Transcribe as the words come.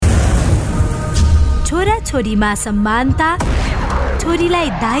छोरा छोरीमा समानता, छोरीलाई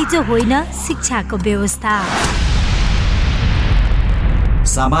दाइजो होइन शिक्षाको व्यवस्था।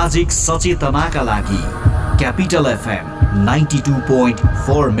 सामाजिक सचेतनाका लागि capital FM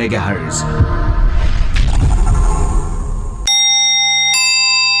 92.4 megahertz.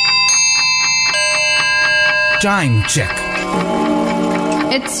 Time check.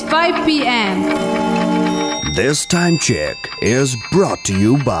 It's 5 p.m. This time check is brought to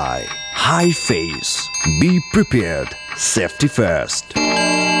you by High Face. Be prepared. Safety first.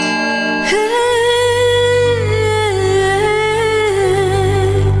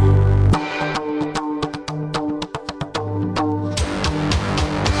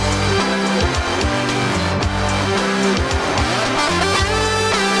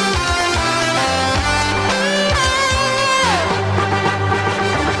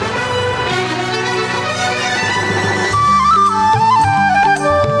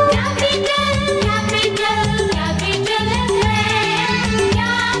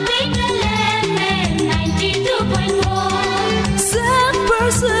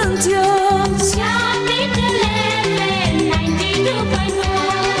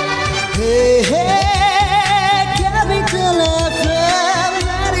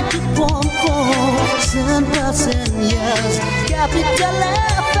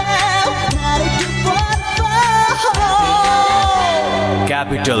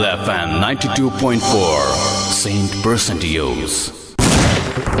 Capital FM 92.4 Saint Percent Use.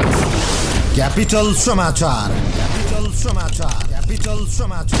 Capital समाचार.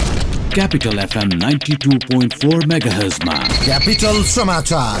 Capital FM 92.4 megahertz मा Capital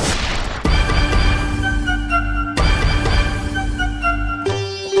समाचार.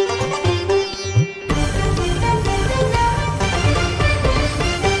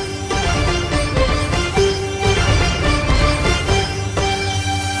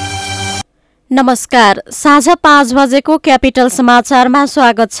 नमस्कार, साँझ 5 बजेको capital समाचारमा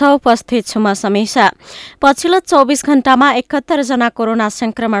स्वागत छ। उपस्थित छु म समीक्षा। पछिल्लो 24 घण्टामा 71 जना कोरोना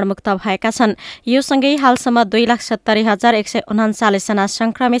संक्रमण मुक्त भएका छन्। यो सँगै हालसम्म 2,70,139 जना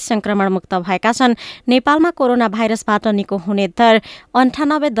संक्रमित संक्रमण मुक्त भएका छन्। नेपालमा कोरोना भाइरसबाट निको हुने दर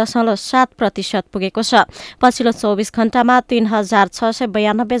 98.7% पुगेको छ। पछिल्लो 24 घण्टामा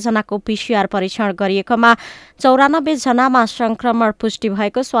 3,692 जनाको PCR परीक्षण गरिएकोमा 94 जनामा संक्रमण पुष्टि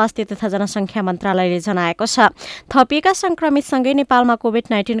भएको स्वास्थ्य तथा जनसङ्ख्या मन्त्रालयले जनाएको छ। थपिएका संक्रमितसँगै नेपालमा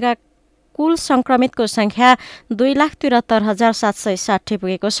कोभिड-19 का कुल संक्रमितको संख्या 2,73,760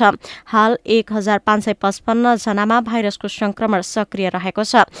 पुगेको छ। हाल 1,555 जनामा भाइरसको संक्रमण सक्रिय रहेको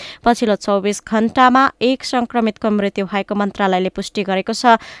छ। पछिल्लो 24 घण्टामा एक संक्रमितको मृत्यु भएको मन्त्रालयले पुष्टि गरेको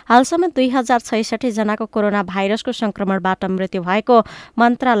छ। हालसम्म 2,066 जनाको कोरोना भाइरसको संक्रमणबाट मृत्यु भएको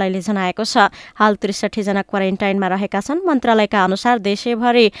मन्त्रालयले जनाएको छ। हाल 63 जना क्वारेन्टाइनमा रहेका छन्। मन्त्रालयका अनुसार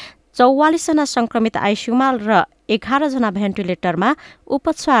देशैभरि 44 जना संक्रमित आइसियुमा र 11 जना भेन्टिलेटरमा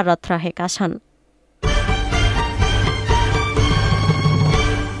उपचाररत रहेका छन्।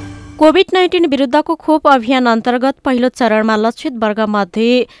 कोभिड-19 विरुद्धको खोप अभियान अन्तर्गत पहिलो चरणमा लक्षित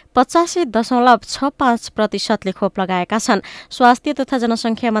वर्गमध्ये 85.65% खोप लगाएका छन्। स्वास्थ्य तथा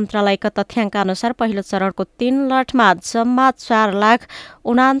जनसङ्ख्या मन्त्रालयका तथ्याङ्क अनुसार पहिलो चरणको 3 लटमा जम्मा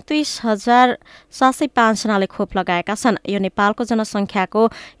 4,29,705 जनाले खोप लगाएका छन्। यो नेपालको जनसङ्ख्याको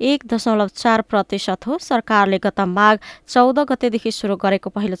 1.4% हो। सरकारले गत माघ 14 गतेदेखि सुरु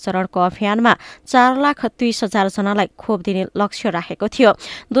गरेको पहिलो चरणको अभियानमा 4,30,000 जनालाई खोप दिने लक्ष्य राखेको थियो।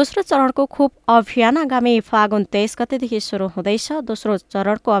 दोस्रो चरणको खोप अभियान आगामी फागुन 23 गतेदेखि सुरु हुँदैछ। दोस्रो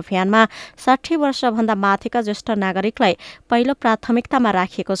चरणको अभियानमा 60 वर्षभन्दा माथिका ज्येष्ठ नागरिकलाई पहिलो प्राथमिकतामा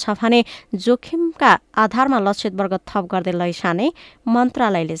राखिएको छ भने जोखिमका आधारमा लक्षित वर्ग थप गर्दै लैजाने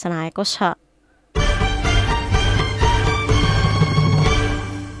मन्त्रालयले जनाएको छ।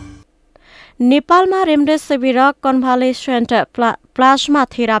 नेपालमा रेमडेसिभिर कन्भालेसेन्ट प्लाज्मा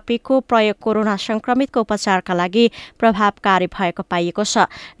थेरापीको प्रयोग कोरोना संक्रमितको उपचारका लागि प्रभावकारी भएको पाइएको छ।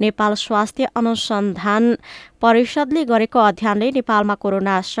 नेपाल स्वास्थ्य अनुसन्धान परिषदले गरेको अध्ययनले नेपालमा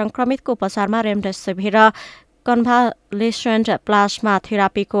कोरोना संक्रमितको उपचारमा रेमडेसिभिर कन्भालेसेन्ट प्लाज्मा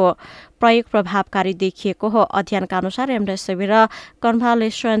थेरापीको प्रयोग प्रभावकारी देखिएको हो। अध्ययनका अनुसार रेमडेसिभिर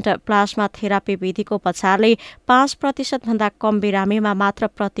कन्भालेसेन्ट प्लाज्मा थेरापी विधिको उपचारले 5% भन्दा कम बिरामीमा मात्र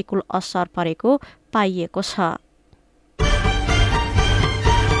प्रतिकूल असर परेको पाइएको छ।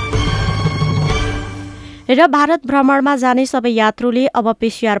 र भारत भ्रमणमा जाने सबै यात्रुले अब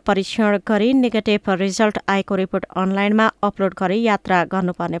PCR परीक्षण गरी नेगेटिभ रिजल्ट आएको रिपोर्ट अनलाइनमा अपलोड गरी यात्रा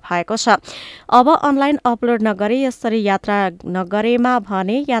गर्नुपर्ने भएको छ। अब अनलाइन अपलोड नगरी यसरी यात्रा नगरेमा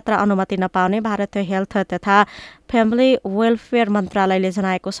भने यात्रा अनुमति नपाउने भारतीय हेल्थ तथा फ्यामिली वेलफेयर मन्त्रालयले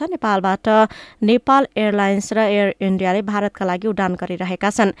जनाएको छ। नेपालबाट नेपाल एयरलाइन्स र एयर इन्डियाले भारतका लागि उडान गरिरहेका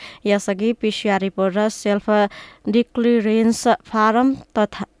छन्। यसअघि PCR रिपोर्ट र सेल्फ डिक्लेरेन्स फारम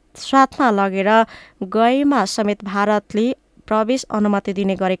तथा साथमा लगेर गएमा समेत भारतले प्रवेश अनुमति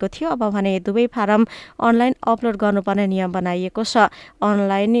दिने गरेको थियो। अब भने दुवै फारम अनलाइन अपलोड गर्नुपर्ने नियम बनाइएको छ।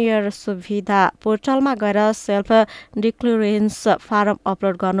 अनलाइन एयर सुविधा पोर्टलमा गएर सेल्फ डिक्लेरेन्स फारम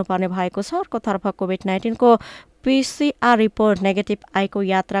अपलोड गर्नुपर्ने भएको छ। अर्कोतर्फ कोभिड-19 को PCR रिपोर्ट नेगेटिभ आएको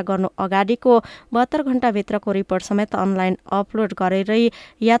यात्रा गर्नु अगाडिको 72 घण्टाभित्रको रिपोर्ट समेत अनलाइन अपलोड गरेरै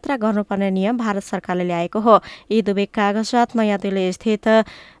यात्रा गर्नुपर्ने नियम भारत सरकारले ल्याएको हो। यी दुवै कागजात नयाँ दिल्ली स्थित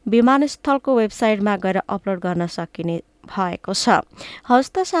विमानस्थलको वेबसाइटमा गएर अपलोड गर्न सकिने भएको छ।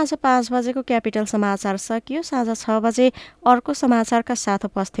 हवस् त साँझ 5 बजेको क्यापिटल समाचार सकियो। साँझ 6 बजे अर्को समाचारका साथ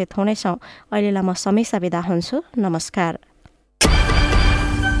उपस्थित हुनेछौँ। अहिलेलाई म समीक्षा बिदा हुन्छु। नमस्कार।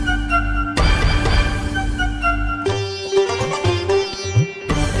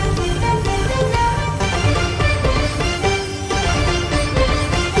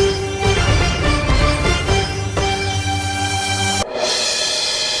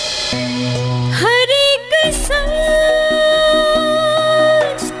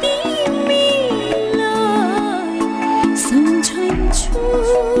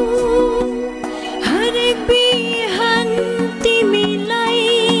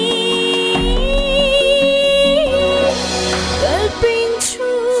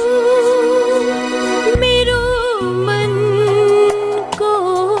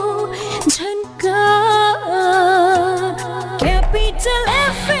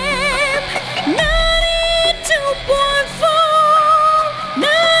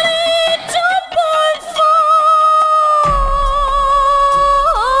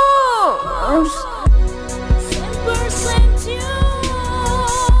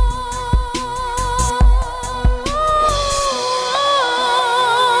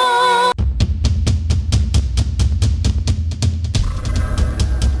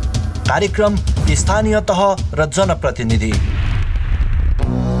 कार्यक्रम स्थानीय तह र जनप्रतिनिधि।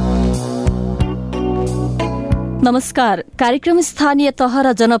 नमस्कार। कार्यक्रम स्थानीय तह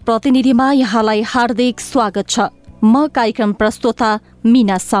र जनप्रतिनिधिमा यहाँलाई हार्दिक स्वागत छ। म कार्यक्रम प्रस्तोता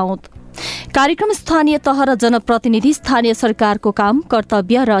मीना साउद। कार्यक्रम स्थानीय तह र जनप्रतिनिधि स्थानीय सरकारको काम,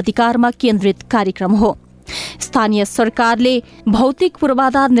 कर्तव्य र अधिकारमा केन्द्रित कार्यक्रम हो। स्थानीय सरकारले भौतिक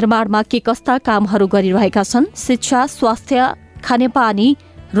पूर्वाधार निर्माणमा के कस्ता कामहरू गरिरहेका छन्, शिक्षा, स्वास्थ्य, खानेपानी,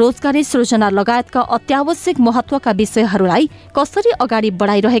 रोजगारी सृजना लगायतका अत्यावश्यक महत्वका विषयहरूलाई कसरी अगाडि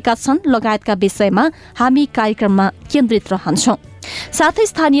बढाइरहेका छन् लगायतका विषयमा हामी कार्यक्रममा केन्द्रित रहन्छौं। साथै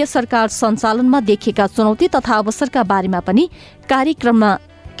स्थानीय सरकार सञ्चालनमा देखिएका चुनौती तथा अवसरका बारेमा पनि कार्यक्रममा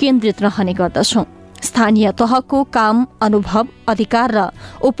केन्द्रित रहने गर्दछौं। स्थानीय तहको काम, अनुभव, अधिकार र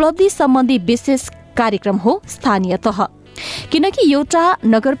उपलब्धि सम्बन्धी विशेष कार्यक्रम हो स्थानीय तह। किनकि एउटा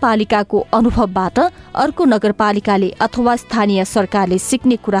नगरपालिकाको अनुभवबाट अर्को नगरपालिकाले अथवा स्थानीय सरकारले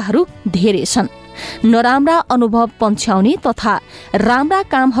सिक्ने कुराहरू धेरै छन्। नराम्रा अनुभव पन्छ्याउने तथा राम्रा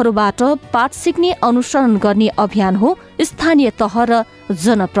कामहरूबाट पाठ सिक्ने अनुसरण गर्ने अभियान हो स्थानीय तह र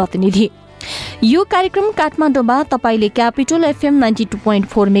जनप्रतिनिधि। यो कार्यक्रम काठमाडौँमा तपाईले क्यापिटल FM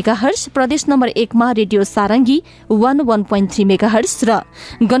 92.4 मेगाहर्ज, प्रदेश नम्बर 1 मा रेडियो सारंगी 101.3 मेगाहर्ज र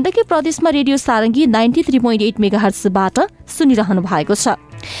गण्डकी प्रदेशमा रेडियो सारंगी 93.8 मेगाहर्जबाट सुनिरहनु भएको छ।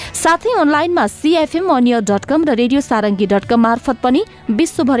 साथै अनलाइनमा cfmonier.com र रेडियो सारंगी.com मार्फत पनि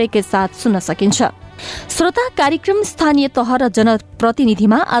विश्वभरकै साथ सुन्न सकिन्छ। श्रोता, कार्यक्रम स्थानीय तह र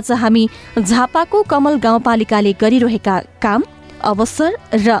जनप्रतिनिधिमा आज हामी झापाको कमल गाउँपालिकाले गरिरहेका काम, अवसर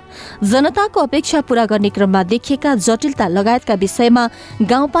र जनताको अपेक्षा पूरा गर्ने क्रममा देखिएका जटिलता लगायतका विषयमा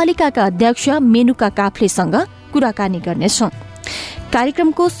गाउँपालिकाका अध्यक्ष मेनुका काफ्लेसँग कुराकानी गर्नेछौं।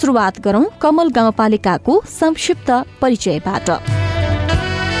 कार्यक्रमको सुरुवात गरौं कमल गाउँपालिकाको संक्षिप्त परिचयबाट।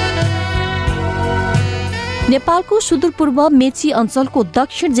 नेपालको सुदूरपूर्व मेची अञ्चलको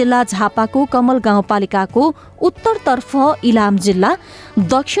दक्षिण जिल्ला झापाको कमल गाउँपालिकाको उत्तरतर्फ इलाम जिल्ला,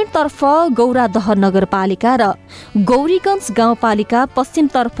 दक्षिणतर्फ गौरादह नगरपालिका र गौरीगञ्ज गाउँपालिका,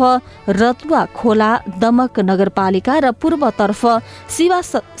 पश्चिमतर्फ रतुवा खोला दमक नगरपालिका र पूर्वतर्फ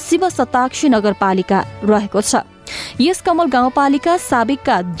शिवशताक्षी नगरपालिका रहेको छ। यस कमल गाउँपालिका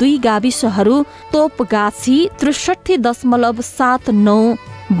साबिकका 2 गाविसहरू तोपगाछी 63.79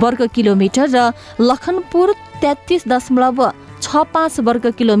 वर्ग किलोमिटर र लखनपुर 33.6 65 वर्ग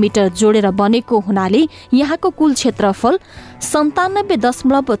किलोमिटर जोडेर बनेको हुनाले यहाँको कुल क्षेत्रफल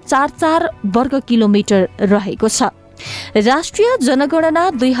 97.44 वर्ग किलोमिटर रहेको छ। राष्ट्रिय जनगणना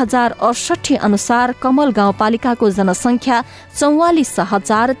 2068 अनुसार कमल गाउँपालिकाको जनसङ्ख्या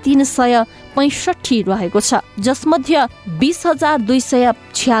 44,365 रहेको छ, जसमध्ये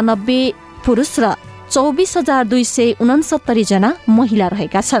 20,296 पुरुष र 24,269 जना महिला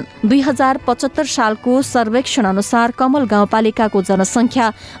रहेका छन्। 2075 सालको सर्वेक्षण अनुसार कमल गाउँपालिकाको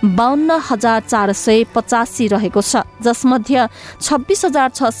जनसङ्ख्या 52,485 रहेको छ, जसमध्ये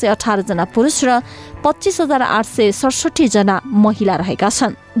 26,618 जना पुरुष र 25,867 जना महिला रहेका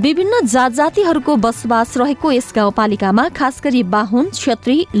छन्। विभिन्न जात जातिहरूको बसोबास रहेको यस गाउँपालिकामा खास गरी बाहुन,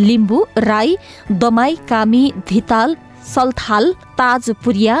 क्षेत्री, लिम्बू, राई, दमाई, कामी, धिताल, सल्थाल,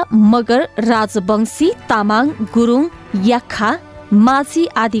 ताजपुरिया, मगर, राजवंशी, तामाङ, गुरुङ, याखा,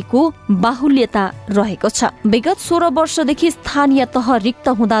 माझी आदिको बाहुल्यता रहेको छ। विगत 16 वर्षदेखि स्थानीय तह रिक्त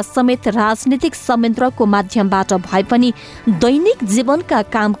हुँदा समेत राजनीतिक संयन्त्रको माध्यमबाट भए पनि दैनिक जीवनका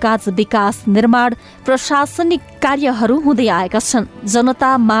कामकाज, विकास, निर्माण, प्रशासनिक कार्यहरू हुँदै आएका छन्।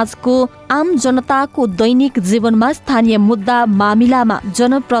 जनता माझको आम जनताको दैनिक जीवनमा स्थानीय मुद्दा मामिलामा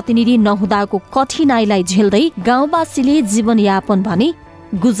जनप्रतिनिधि नहुँदाको कठिनाइलाई झेल्दै गाउँवासीले जीवनयापन भने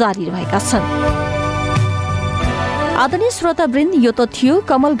गुजारिरहेका छन्। आदरणीय श्रोतावृन्द, यो त थियो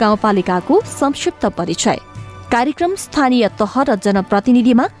कमल गाउँपालिकाको संक्षिप्त परिचय। कार्यक्रम स्थानीय तह र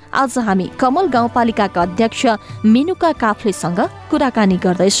जनप्रतिनिधिमा आज हामी कमल गाउँपालिकाका अध्यक्ष मेनुका काफ्लेसँग कुराकानी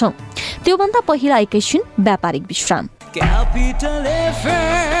गर्दैछौँ। त्योभन्दा पहिला एकैछिन व्यापारिक विश्राम। Capital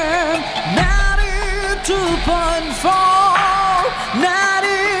FM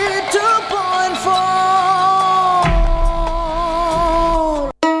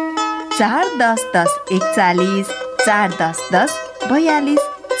 92.4 41010 41 41010 42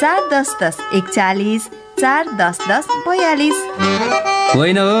 41010 41 41010 42।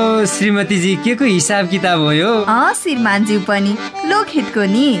 होइन हो श्रीमतीजी, के को हिसाब किताब हो यो? श्रीमानज्यू पनि लोकहितको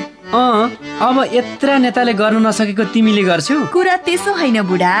नि। अब यत्रा नेताले गर्न नसकेको तिमीले गर्छौ? कुरा त्यसो होइन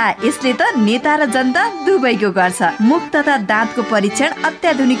बुढा, यसले त नेता र जनता दुवैको गर्छ। मुख तथा दाँतको परीक्षण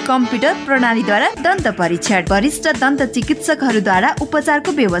अत्याधुनिक कम्प्युटर प्रणालीद्वारा दन्त परीक्षण, वरिष्ठ दन्त चिकित्सकहरूद्वारा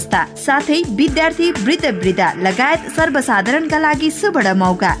उपचारको व्यवस्था, साथै विद्यार्थी, वृद्ध वृद्धा लगायत सर्वसाधारणका लागि सुवर्ण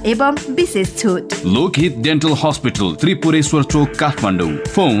मौका एवं विशेष छुट। Lokhit dental hospital, Tripureshwar Chowk,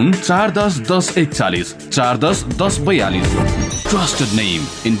 Kathmandu. Phone 4101041 4101042। Trusted name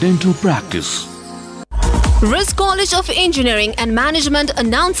in dental practice. Risk College of Engineering and Management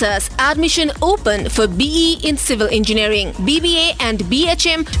announces admission open for BE in Civil Engineering, BBA and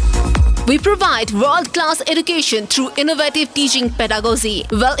BHM. We provide world-class education through innovative teaching pedagogy,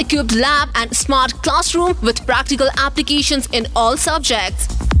 well-equipped lab and smart classroom with practical applications in all subjects.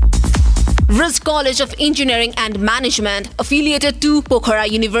 Risk College of Engineering and Management, affiliated to Pokhara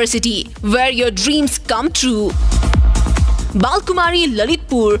University, where your dreams come true. Balkumari,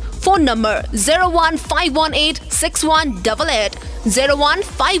 Lalitpur. Phone number 015186188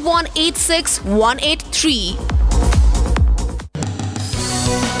 015186183।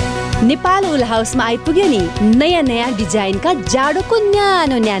 Nepal wool हाउसमा आइपुग्यो नि नयाँ नयाँ डिजाइनका जाडोको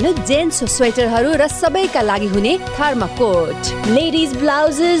न्यानो न्यानो gents स्वेटरहरू र सबैका लागि हुने थर्माकोट, लेडिज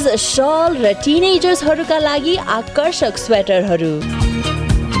ब्लाउजेस, शल र टिनेजर्सहरूका लागि आकर्षक स्वेटरहरू,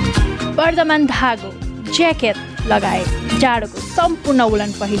 वर्धमान धागो, ज्याकेट लगायत जाडोको सम्पूर्ण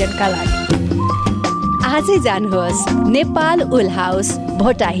उलन पहिरनका लागि आजै जानुहोस् नेपाल उल हाउस,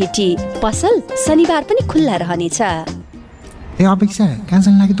 भोटाहिटी। पसल शनिबार पनि खुल्ला रहनेछ। अपेक्षा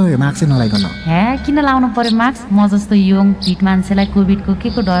क्यान्सर लागि त मास्क नलाइकन। किन लाउनु पर्यो मास्क? म जस्तो यङ फिट मान्छेलाई कोभिडको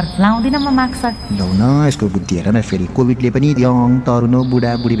के को डर? लाउँदिन म मास्क। लौ न, यसको बुद्धि हेर न, फेरि कोभिडले पनि यङ, तरुण,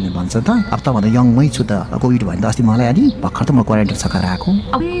 बुढा बुढी भनेर भन्छ त। अब त भन्दा यङमै छु त। कोभिड भयो नि त अस्ति मलाई अलि भर्खर त म क्वारेन्टाइन सकाएर आएको।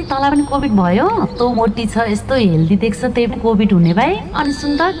 अब तँलाई पनि कोभिड भयो? तँ मोटी छ, यस्तो हेल्दी देख्छ, त्यही पनि कोभिड हुने भाइ। अनि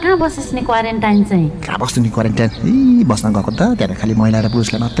सुन त, कहाँ बसिस् नि क्वारेन्टाइन चाहिँ? कहाँ बस्नु नि क्वारेन्टाइन? बस्न गएको त त्यहाँ खालि महिला र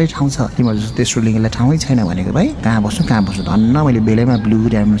पुरुषलाई मात्रै ठाउँ छ। तिमीहरू जस्तो तेस्रो लिङ्गलाई ठाउँै छैन भनेको भाइ। कहाँ बस्नु धन्न मैले बेलैमा ब्लू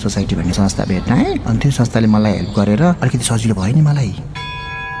डायमन्ड सोसाइटी भन्ने संस्था भेट्टाएँ, अनि त्यो संस्थाले मलाई हेल्प गरेर अलिकति सजिलो भयो नि मलाई।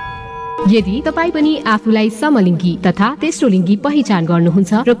 यदि तपाईँ पनि आफूलाई समलिङ्गी तथा तेस्रो लिङ्गी पहिचान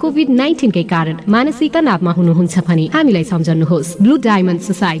गर्नुहुन्छ र कोभिड-19 कै कारण मानसिक तनावमा हुनुहुन्छ भने हामीलाई सम्झनुहोस्। Blue diamond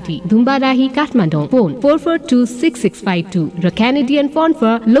society, Dhumbarahi, Kathmandu. Phone 44266652 र क्यानेडियन फन्ड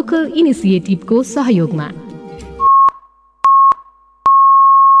फर लोकल इनिसिएटिभको सहयोगमा।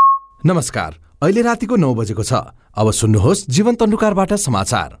 नमस्कार, अहिले रातिको 9 बजेको छ। अब सुन्नुहोस् जीवन तन्डुकारबाट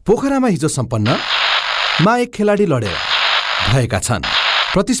समाचार। पोखरामा हिजो सम्पन्न मा एक खेलाडी लडेर भएका छन्।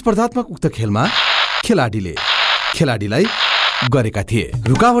 प्रतिस्पर्धात्मक उक्त खेलमा खेलाडीलाई गरेका थिए।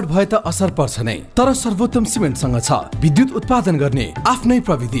 रुकावट भए त असर पर्छ नै, तर सर्वोत्तम सिमेन्टसँग छ विद्युत उत्पादन गर्ने आफ्नै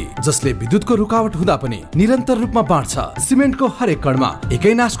प्रविधि, जसले विद्युतको रुकावट हुँदा पनि निरन्तर रूपमा बाँड्छ। सिमेन्टको हरेक कणमा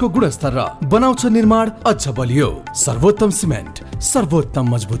एकै नासको गुणस्तर र बनाउँछ निर्माण अझ बलियो। सर्वोत्तम सिमेन्ट, सर्वोत्तम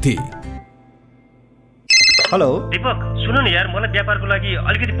मजबुती। हेलो दीपक, सुन न यार, मलाई व्यापारको लागि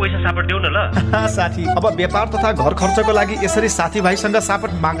अलिकति पैसा सापट देऊ न ल। साथी, अब व्यापार तथा घर खर्चको लागि यसरी साथीभाइसँग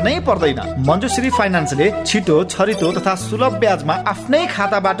सापट माग्नै पर्दैन। मञ्जुश्री फाइनान्सले छिटो, छरितो तथा सुलभ ब्याजमा आफ्नै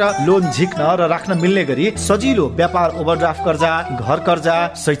खाताबाट लोन झिक्न र राख्न मिल्ने गरी सजिलो व्यापार ओभरड्राफ्ट कर्जा, घर कर्जा,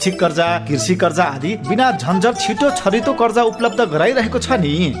 शैक्षिक कर्जा, कृषि कर्जा आदि बिना झन्झट छिटो छरितो कर्जा उपलब्ध गराइरहेको छ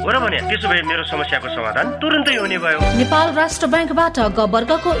नि। हो र भने त्यसो भए मेरो समस्याको समाधान तुरुन्तै हुने भयो। नेपाल राष्ट्र बैंकबाट ग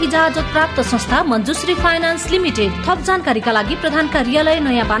वर्गको इजाजत प्राप्त संस्था मञ्जुश्री फाइनान्स लिमिटेड। थप जानकारीका लागि प्रधान कार्यालय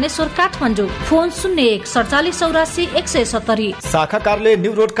नयाँ बानेश्वर काठमाडौँ, फोन 01 47 84 170। शाखा कार्यालय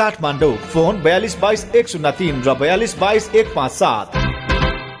न्यू रोड काठमाडौँ, फोन 42 22 103 र 42 22 157।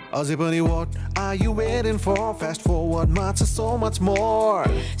 अझै पनि what are you waiting for? Fast forward मा छ so much more.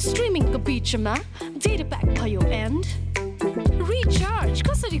 स्ट्रिमिङको बिचमा डेटा प्याक भयो एन्ड रिचार्ज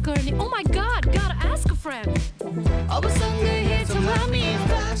कसरी गर्ने? Oh my god, gotta ask a friend. अब सँगै हेर्छौँ हामी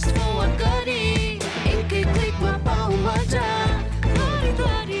फास्ट फरवर्ड गरी, एकै क्लिकमा पाऊ मजा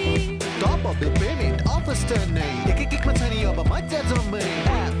घरी top up the payment offers टर्नै एकै क्लिकमा छ नि अब मजा जम्मै।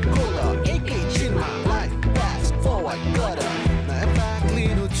 एप खोल एकै छिनमा लाइफ फास्ट फरवर्ड गर। नयाँ प्याक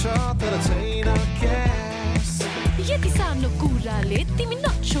लिनु छ तर छैन क्यास। यति सानो कुराले तिमी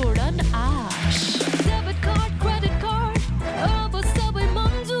नछोड न आश। डेबिट कार्ड, क्रेडिट कार्ड, अब सबै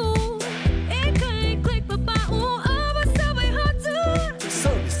मन्जुर, एकै क्लिकमा पाऊ अब सबै हजुर।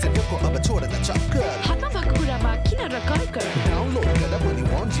 सर्भिस सेन्टरको अब छोड न चक्कर, हातमा भएको कुरामा किन र कर डाउनलोड गर्दा पनि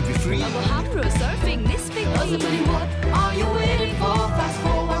 1GB फ्री। अब हाम्रो सर्फिङ निस्फिक अझै पनि what are you waiting for? Fast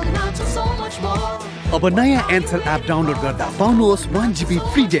forward now to so much more. अब नयाँ एन्सल एप डाउनलोड गर्दा पाउनुहोस् 1GB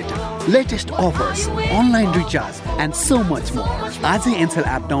free data, latest offers, online recharge and so much more. आजै एन्सल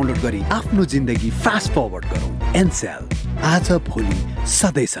एप डाउनलोड गरी आफ्नो जिन्दगी फास्ट फरवर्ड गरौँ। एन्सेल, आज भोलि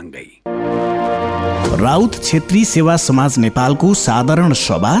सधैँसँगै। राउत क्षेत्रीय सेवा समाज नेपालको साधारण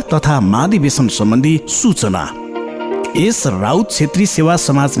सभा तथा महाधिवेशन सम्बन्धी सूचना। यस राउत क्षेत्रीय सेवा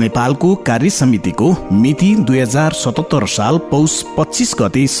समाज नेपालको कार्य समितिको मिति 2077 साल पौष 25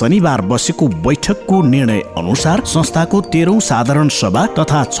 गते शनिबार बसेको बैठकको निर्णय अनुसार संस्थाको 13औं साधारण सभा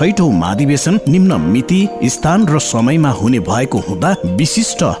तथा 6औं महाधिवेशन निम्न मिति, स्थान र समयमा हुने भएको हुँदा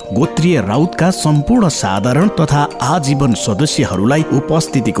विशिष्ट गोत्रीय राउतका सम्पूर्ण साधारण तथा आजीवन सदस्यहरूलाई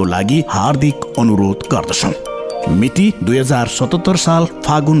उपस्थितिको लागि हार्दिक अनुरोध गर्दछौं। मिति 2077 साल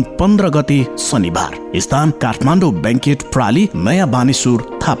फागुन 15 गते शनिबार। स्थान काठमाडौँ बैंकेट प्राली, नयाँ बानेश्वर,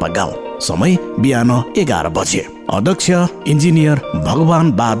 थापा गाउँ। समय बिहान 11 बजे। अध्यक्ष इन्जिनियर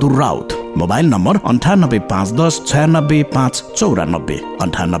भगवान Bahadur Raut. Mobile number 985110 96 594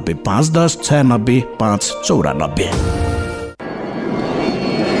 985110 96 594।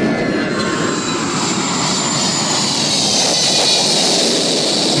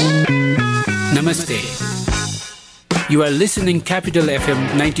 Namaste. You are listening Capital FM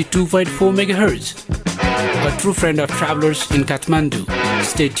 92.4 MHz, a true friend of travelers in Kathmandu.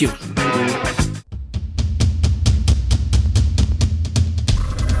 Stay tuned.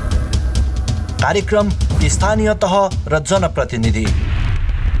 कार्यक्रम स्थानीय तह र जनप्रतिनिधि।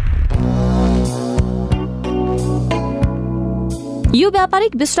 यो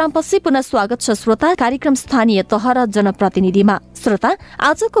व्यापारिक विश्रामपछि पुनः स्वागत छ श्रोता कार्यक्रम स्थानीय तह र जनप्रतिनिधिमा। श्रोता,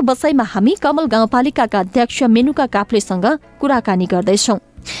 आजको बसाइमा हामी कमल गाउँपालिकाका अध्यक्ष मेनुका काफ्लेसँग कुराकानी गर्दैछौँ।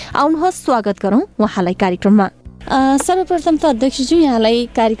 आउनुहोस् स्वागत गरौँ उहाँलाई कार्यक्रममा। सर्वप्रथम त अध्यक्षज्यू, यहाँलाई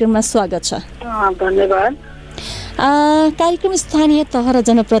कार्यक्रममा स्वागत छ। धन्यवाद। कार्यक्रम स्थानीय तह र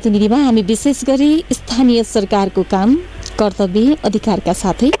जनप्रतिनिधिमा हामी विशेष गरी स्थानीय सरकारको काम, कर्तव्य, अधिकारका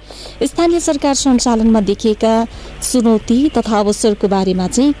साथै स्थानीय सरकार सञ्चालनमा देखिएका चुनौती तथा अवसरको बारेमा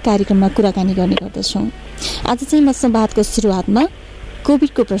चाहिँ कार्यक्रममा कुराकानी गर्ने गर्दछौँ। आज चाहिँ म संवादको सुरुवातमा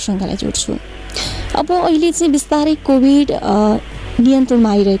कोभिडको प्रसङ्गलाई जोड्छु। अब अहिले चाहिँ बिस्तारै कोभिड नियन्त्रणमा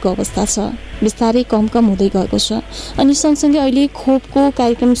आइरहेको अवस्था छ, बिस्तारै कम हुँदै गएको छ। अनि सँगसँगै अहिले खोपको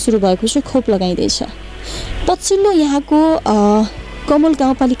कार्यक्रम सुरु भएको छ, खोप लगाइँदैछ। पछिल्लो यहाँको कमल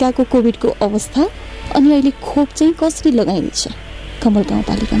गाउँपालिकाको कोभिडको अवस्था अनि अहिले खोप चाहिँ कसरी लगाइँदैछ कमल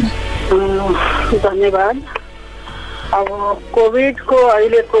गाउँपालिकामा? धन्यवाद। अब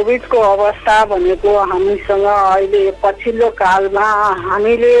कोभिडको अवस्था भनेको हामीसँग अहिले पछिल्लो कालमा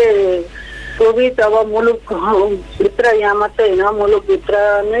हामीले कोभिड अब मुलुकभित्र, यहाँ मात्रै होइन मुलुकभित्र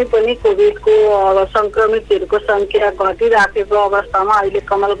नै पनि कोभिडको सङ्क्रमितहरूको सङ्ख्या घटिराखेको अवस्थामा अहिले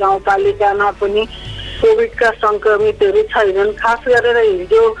कमल गाउँपालिकामा पनि कोभिडका सङ्क्रमितहरू छैनन्। खास गरेर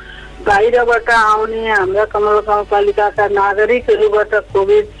हिजो बाहिरबाट आउने हाम्रा कमल गाउँपालिकाका नागरिकहरूबाट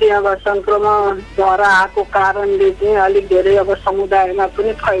कोभिड चाहिँ अब संक्रमण भएर आएको कारणले चाहिँ अलिक धेरै अब समुदायमा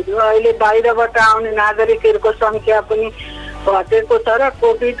पनि फैलियो। अहिले बाहिरबाट आउने नागरिकहरूको संख्या पनि घटेको छ र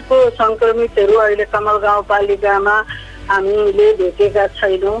कोभिडको संक्रमितहरू अहिले कमल गाउँपालिकामा हामीले भेटेका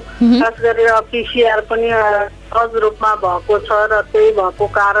छैनौँ। खास गरेर पिसिआर पनि सहज रूपमा भएको छ र त्यही भएको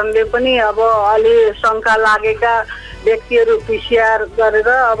कारणले पनि अब अलि शङ्का लागेका व्यक्तिहरू पिसिआर गरेर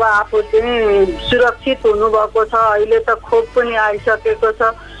अब आफू चाहिँ सुरक्षित हुनुभएको छ। अहिले त खोप पनि आइसकेको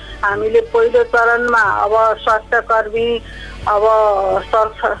छ। हामीले पहिलो चरणमा अब स्वास्थ्यकर्मी अब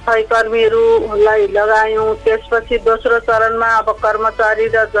सहकर्मीहरूलाई लगायौँ। त्यसपछि दोस्रो चरणमा अब कर्मचारी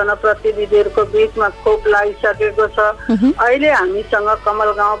र जनप्रतिनिधिहरूको बिचमा खोप लगाइसकेको छ। अहिले हामीसँग कमल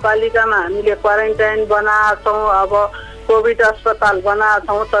गाउँपालिकामा हामीले क्वारेन्टाइन बनाएको छौँ, अब कोभिड अस्पताल बनाएको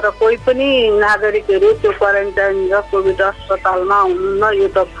छौँ, तर कोही पनि नागरिकहरू त्यो क्वारेन्टाइन र कोभिड अस्पतालमा हुनुहुन्न। यो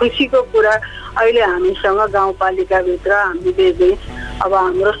त खुसीको कुरा। अहिले हामीसँग गाउँपालिकाभित्र हामीले चाहिँ अब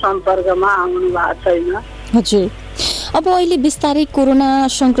हाम्रो सम्पर्कमा आउनु भएको छैन। हजुर, अब अहिले बिस्तारै कोरोना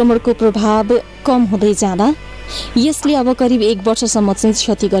संक्रमणको प्रभाव कम हुँदै जाँदा यसले अब करिब 1 वर्षसम्म चाहिँ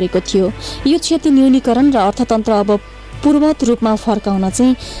क्षति गरेको थियो। यो क्षति न्यूनीकरण र अर्थतन्त्र अब पूर्ववत रूपमा फर्काउन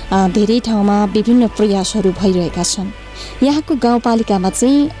चाहिँ धेरै ठाउँमा विभिन्न प्रयासहरू भइरहेका छन्। यहाँको गाउँपालिकामा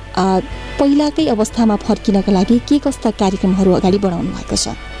चाहिँ पहिलाकै अवस्थामा फर्किनका लागि के कस्ता कार्यक्रमहरू अगाडि बढाउनु भएको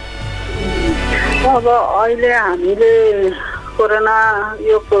छ? अब अहिले हामीले कोरोना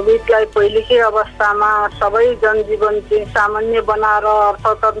यो कोभिडलाई पहिलेकै अवस्थामा सबै जनजीवन चाहिँ सामान्य बनाएर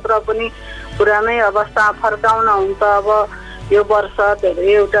अर्थतन्त्र पनि पुरानै अवस्थामा फर्काउन हुन्छ। अब यो वर्ष धेरै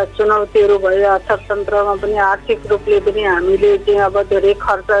एउटा चुनौतीहरू भयो। अर्थतन्त्रमा पनि आर्थिक रूपले पनि हामीले चाहिँ अब धेरै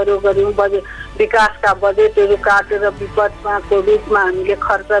खर्चहरू गऱ्यौँ। विकासका बजेटहरू काटेर विपदमा कोभिडमा हामीले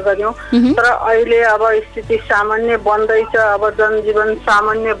खर्च गऱ्यौँ। तर अहिले अब स्थिति सामान्य बन्दैछ। अब जनजीवन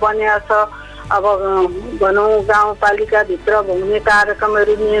सामान्य बन्या छ। अब भनौँ गाउँपालिकाभित्र हुने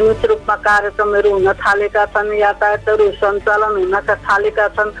कार्यक्रमहरू नियमित रूपमा कार्यक्रमहरू हुन थालेका छन्। यातायातहरू सञ्चालन हुन थालेका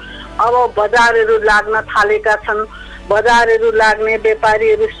छन्। अब बजारहरू लाग्न थालेका छन्। बजारहरू लाग्ने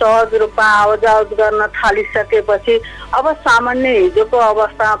व्यापारीहरू सहज रूपमा आवाजावत गर्न थालिसकेपछि अब सामान्य हिजोको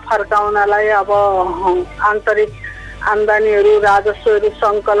अवस्था फर्काउनलाई अब आन्तरिक आम्दानीहरू राजस्वहरू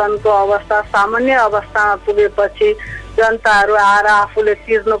सङ्कलनको अवस्था सामान्य अवस्थामा पुगेपछि जनताहरू आएर आफूले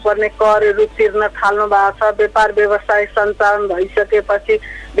तिर्नुपर्ने करहरू तिर्न थाल्नु भएको छ। व्यापार व्यवसाय सञ्चालन भइसकेपछि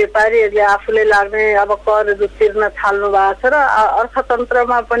व्यापारीहरूले आफूले लाग्ने अब करहरू तिर्न थाल्नु भएको छ र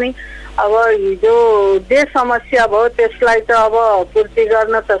अर्थतन्त्रमा पनि अब हिजो जे समस्या भयो त्यसलाई त अब पूर्ति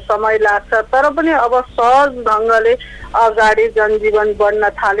गर्न त समय लाग्छ, तर पनि अब सहज ढङ्गले अगाडि जनजीवन बढ्न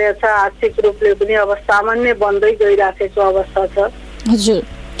थालेको छ। आर्थिक रूपले पनि अब सामान्य बन्दै गइराखेको अवस्था छ। हजुर,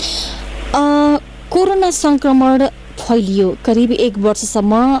 कोरोना संक्रमण फैलियो करिब 1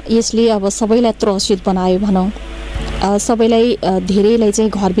 वर्षसम्म। यसले अब सबैलाई त्रसित बनायो भनौँ। सबैलाई धेरैलाई चाहिँ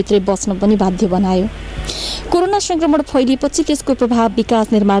घरभित्रै बस्न पनि बाध्य बनायो। कोरोना संक्रमण फैलिएपछि त्यसको प्रभाव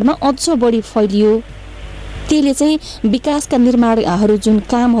विकास निर्माणमा अझ बढी फैलियो। त्यसले चाहिँ विकासका निर्माणहरू जुन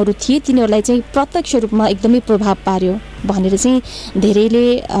कामहरू थिए तिनीहरूलाई चाहिँ प्रत्यक्ष रूपमा एकदमै प्रभाव पार्यो भनेर चाहिँ धेरैले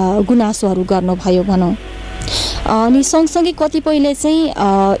गुनासोहरू गर्नुभयो भनौँ। अनि सँगसँगै कतिपयले चाहिँ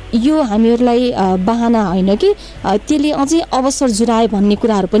यो हामीहरूलाई बहाना होइन कि त्यसले अझै अवसर जुरायो भन्ने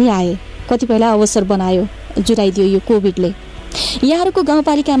कुराहरू पनि आए। कतिपयलाई अवसर बनायो, जुराइदियो यो कोभिडले। यहाँहरूको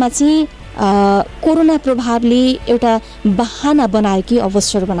गाउँपालिकामा चाहिँ कोरोना प्रभावले एउटा बहाना बनायो कि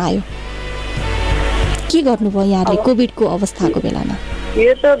अवसर बनायो? के गर्नुभयो यहाँले कोभिडको अवस्थाको बेलामा?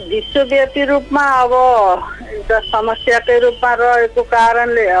 यो त विश्वव्यापी रूपमा अब एउटा समस्याकै रूपमा रहेको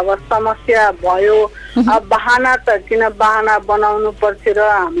कारणले अब समस्या भयो। अब बहाना त किन बहाना बनाउनु पर्थ्यो र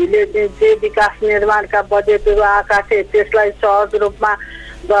हामीले जे विकास निर्माणका बजेटहरू आएका थिए त्यसलाई सहज रूपमा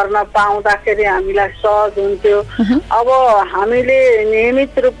गर्न पाउँदाखेरि हामीलाई सहज हुन्थ्यो। अब हामीले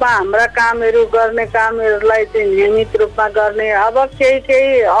नियमित रूपमा हाम्रा कामहरू गर्ने कामहरूलाई चाहिँ नियमित रूपमा गर्ने अब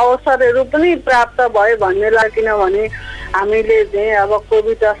केही अवसरहरू पनि प्राप्त भयो भन्नेलाई, किनभने हामीले चाहिँ अब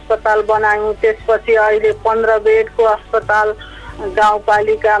कोभिड अस्पताल बनायौँ। त्यसपछि अहिले 15 बेडको अस्पताल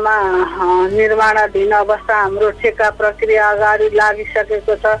गाउँपालिकामा निर्माणाधीन अवस्था हाम्रो ठेक्का प्रक्रिया अगाडि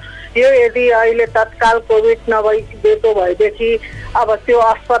लागिसकेको छ। यो यदि अहिले तत्काल कोभिड नभइदिएको भएदेखि अब त्यो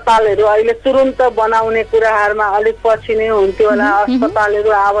अस्पतालहरू अहिले तुरुन्त बनाउने कुराहरूमा अलिक पछि नै हुन्थ्यो होला।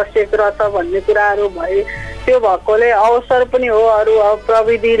 अस्पतालहरू आवश्यक रहेछ भन्ने कुराहरू भए। त्यो भएकोले अवसर पनि हो। अरू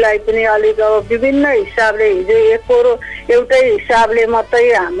प्रविधिलाई पनि अलिक अब विभिन्न हिसाबले हिजो एउटै हिसाबले मात्रै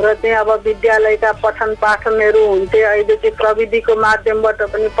हाम्रो चाहिँ अब विद्यालयका पठन पाठनहरू हुन्थे। अहिले चाहिँ प्रविधिको माध्यमबाट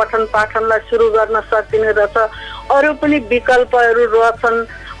पनि पठन पाठनलाई सुरु गर्न सकिने रहेछ। अरू पनि विकल्पहरू रहेछन्।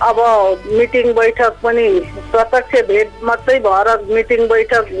 अब मिटिङ बैठक पनि प्रत्यक्ष भेट मात्रै भएर मिटिङ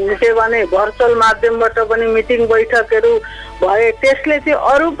बैठक हुन्थ्यो भने भर्चुअल माध्यमबाट पनि मिटिङ बैठकहरू भए त्यसले चाहिँ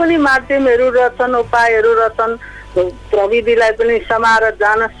अरू पनि माध्यमहरू रहेछन् उपायहरू रहेछन् प्रविधिलाई पनि समाएर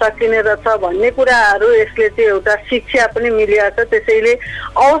जान सकिने रहेछ भन्ने कुराहरू यसले चाहिँ एउटा शिक्षा पनि मिलिएको छ त्यसैले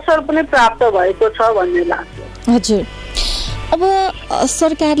अवसर पनि प्राप्त भएको छ भन्ने लाग्छ। हजुर अब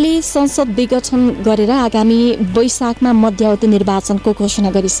सरकारले संसद विघटन गरेर आगामी वैशाखमा मध्यावधि निर्वाचनको घोषणा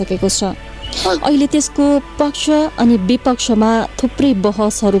गरिसकेको छ। अहिले त्यसको पक्ष अनि विपक्षमा थुप्रै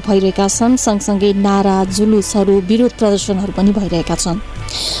बहसहरू भइरहेका छन् सँगसँगै नारा जुलुसहरू विरोध प्रदर्शनहरू पनि भइरहेका छन्।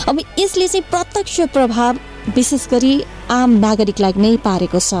 अब यसले चाहिँ प्रत्यक्ष प्रभाव विशेष गरी आम नागरिकलाई नै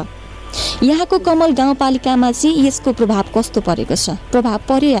पारेको छ। यहाँको कमल गाउँपालिकामा चाहिँ यसको प्रभाव कस्तो परेको छ? प्रभाव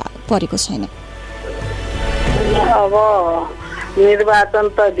परेको छैन? अब निर्वाचन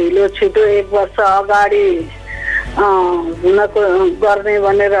त ढिलो छिटो 1 वर्ष अगाडि हुनको गर्ने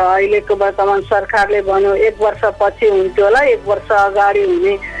भनेर अहिलेको वर्तमान सरकारले भन्यो 1 वर्ष पछि हुन्थ्यो होला। 1 वर्ष अगाडि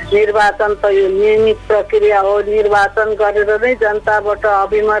हुने निर्वाचन त यो नियमित प्रक्रिया हो। निर्वाचन गरेर नै जनताबाट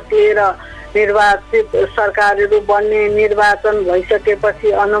अभिमत लिएर निर्वाचित सरकारहरू बन्ने, निर्वाचन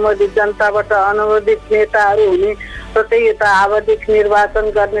भइसकेपछि अनुमोदित जनताबाट अनुमोदित नेताहरू हुने, त्यही यता आवधिक निर्वाचन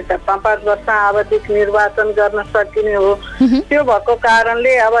गर्ने 5-5 वर्ष आवधिक निर्वाचन गर्न सकिने हो। त्यो भएको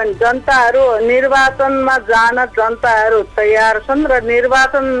कारणले अब जनताहरू निर्वाचनमा जान जनताहरू तयार छन् र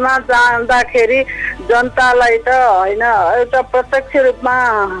निर्वाचनमा जाँदाखेरि जनतालाई त होइन एउटा प्रत्यक्ष रूपमा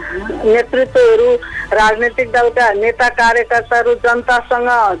नेतृत्वहरू राजनीतिक दलका नेता कार्यकर्ताहरू जनतासँग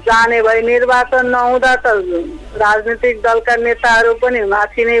जाने भए निर्वाचन नहुँदा त राजनीतिक दलका नेताहरू पनि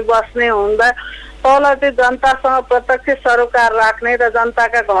माथि नै बस्ने हुँदा तल चाहिँ जनतासँग प्रत्यक्ष सरोकार राख्ने र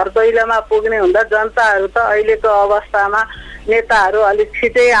जनताका घर दैलोमा पुग्ने हुँदा जनताहरू त अहिलेको अवस्थामा नेताहरू अलिक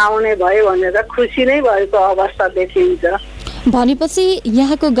छिटै आउने भयो भनेर खुसी नै भएको अवस्था देखिन्छ। भनेपछि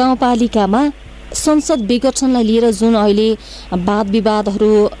यहाँको गाउँपालिकामा संसद विघटनलाई लिएर जुन अहिले वाद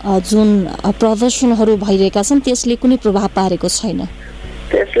विवादहरू जुन प्रदर्शनहरू भइरहेका छन् त्यसले कुनै प्रभाव पारेको छैन?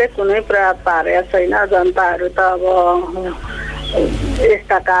 त्यसले कुनै प्रभाव पारेको छैन। जनताहरू त अब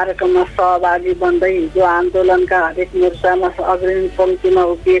यस्ता कार्यक्रममा सहभागी बन्दै हिजो आन्दोलनका हरेक मोर्चामा अग्रणी पङ्क्तिमा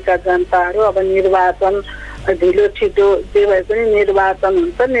उभिएका जनताहरू अब निर्वाचन ढिलो छिटो जे भए पनि निर्वाचन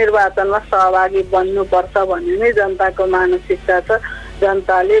हुन्छ, निर्वाचनमा सहभागी बन्नुपर्छ भन्ने नै जनताको मानसिकता छ।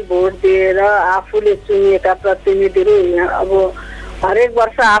 जनताले भोट दिएर आफूले चुनिएका प्रतिनिधिहरू अब हरेक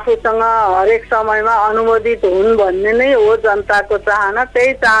वर्ष आफूसँग हरेक समयमा अनुमोदित हुन् भन्ने नै हो जनताको चाहना।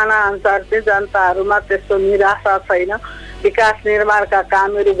 त्यही चाहना अनुसार चाहिँ जनताहरूमा त्यस्तो निराशा छैन। विकास निर्माणका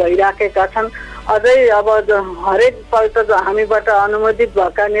कामहरू भइराखेका छन्। अझै अब हरेक पल्ट हामीबाट अनुमोदित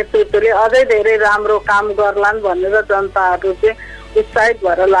भएका नेतृत्वले अझै धेरै राम्रो काम गर्लान् भनेर जनताहरू चाहिँ उत्साहित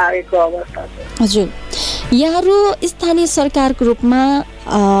भएर लागेको अवस्था छ। हजुर यहाँहरू स्थानीय सरकारको रूपमा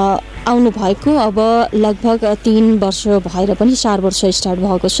आउनु भएको अब लगभग 3 वर्ष भएर पनि 4 वर्ष स्टार्ट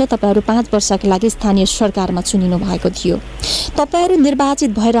भएको छ। तपाईहरू 5 वर्षका लागि स्थानीय सरकारमा चुनिनु भएको थियो। तपाईहरू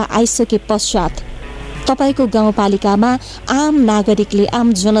निर्वाचित भएर आइसके पश्चात तपाईको गाउँपालिकामा आम नागरिकले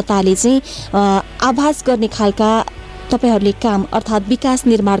आम जनताले चाहिँ आभास गर्ने खालका तपाईहरूले काम अर्थात् विकास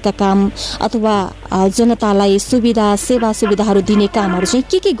निर्माणका काम अथवा जनतालाई सुविधा सेवा सुविधाहरू दिने कामहरू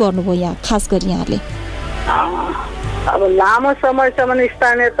चाहिँ के गर्नुभयो यहाँ खास गरी यहाँले? अब लामो समयसम्म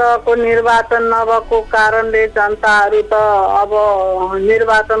स्थानीय तहको निर्वाचन नभएको कारणले जनताहरू त अब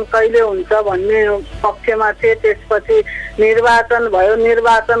निर्वाचन कहिले हुन्छ भन्ने पक्षमा थिए। त्यसपछि निर्वाचन भयो।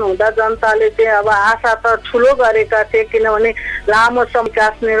 निर्वाचन हुँदा जनताले चाहिँ अब आशा त ठुलो गरेका थिए किनभने लामो समय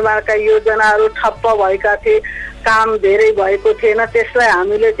विकास निर्माणका योजनाहरू ठप्प भएका थिए, काम धेरै भएको थिएन। त्यसलाई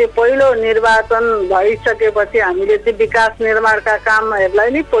हामीले चाहिँ पहिलो निर्वाचन भइसकेपछि हामीले चाहिँ विकास निर्माणका कामहरूलाई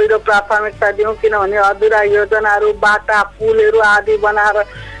नै पहिलो प्राथमिकता दियौँ किनभने अधुरा योजनाहरू बाटा पुलहरू आदि बनाएर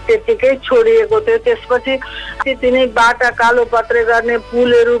त्यतिकै छोडिएको थियो। त्यसपछि तिनै बाटा कालो पत्रे गर्ने,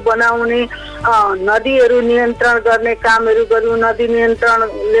 पुलहरू बनाउने, नदीहरू नियन्त्रण गर्ने कामहरू गर्यौँ। नदी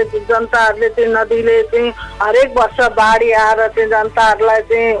नियन्त्रणले जनताहरूले चाहिँ नदीले चाहिँ हरेक वर्ष बाढी आएर चाहिँ जनताहरूलाई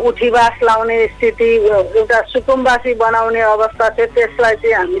चाहिँ उठीवास लाउने स्थिति एउटा सुकुम्बासी बनाउने अवस्था थियो। त्यसलाई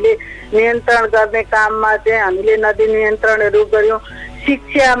चाहिँ हामीले नियन्त्रण गर्ने काममा चाहिँ हामीले नदी नियन्त्रणहरू गर्यौँ।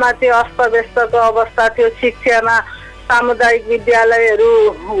 शिक्षामा चाहिँ अस्तव्यस्तको अवस्था थियो। शिक्षामा सामुदायिक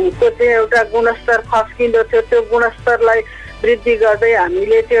विद्यालयहरूको चाहिँ एउटा गुणस्तर खस्किँदो थियो। त्यो गुणस्तरलाई वृद्धि गर्दै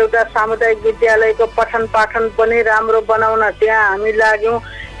हामीले चाहिँ एउटा सामुदायिक विद्यालयको पठन पाठन पनि राम्रो बनाउन त्यहाँ हामी लाग्यौँ।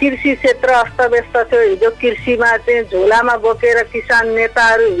 कृषि क्षेत्र अस्तव्यस्त थियो। हिजो कृषिमा चाहिँ झोलामा बोकेर किसान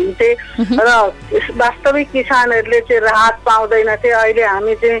नेताहरू हिँड्थे र वास्तविक किसानहरूले चाहिँ राहत पाउँदैनथे। अहिले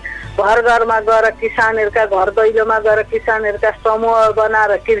हामी चाहिँ घर घरमा गएर किसानहरूका घर दैलोमा गएर किसानहरूका समूह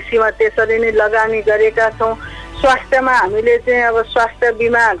बनाएर कृषिमा त्यसरी नै लगानी गरेका छौँ। स्वास्थ्यमा हामीले चाहिँ अब स्वास्थ्य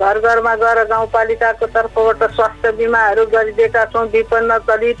बिमा घर घरमा गएर गाउँपालिकाको तर्फबाट स्वास्थ्य बिमाहरू गरिदिएका छौँ। विपन्न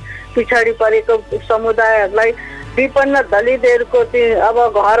दलित पिछाडी परेको समुदायहरूलाई विपन्न दलितहरूको चाहिँ अब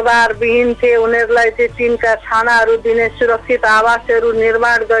घरबार विहीन थिए उनीहरूलाई चाहिँ टिनका छानाहरू दिने सुरक्षित आवासहरू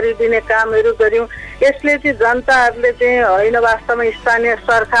निर्माण गरिदिने कामहरू गऱ्यौँ। यसले चाहिँ जनताहरूले चाहिँ होइन वास्तवमा स्थानीय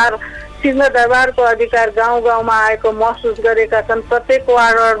सरकार सिंहदरबारको अधिकार गाउँ गाउँमा आएको महसुस गरेका छन्। प्रत्येक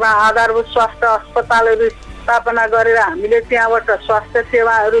वार्डमा आधारभूत स्वास्थ्य अस्पतालहरू स्थापना गरेर हामीले त्यहाँबाट स्वास्थ्य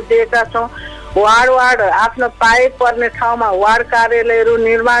सेवाहरू दिएका छौँ। वार्ड आफ्नो पाए पर्ने ठाउँमा वार्ड कार्यालयहरू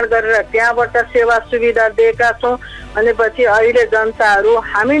निर्माण गरेर त्यहाँबाट सेवा सुविधा दिएका छौँ। भनेपछि अहिले जनताहरू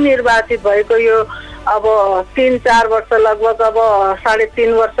हामी निर्वाचित भएको यो अब 3-4 वर्ष लगभग अब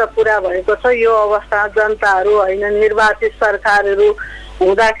 3.5 वर्ष पुरा भएको छ। यो अवस्था जनताहरू होइन निर्वाचित सरकारहरू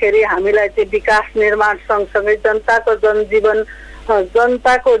हुँदाखेरि हामीलाई चाहिँ विकास निर्माण सँगसँगै जनताको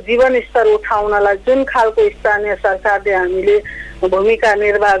जीवन स्तर उठाउनलाई जुन खालको स्थानीय सरकारले हामीले भूमिका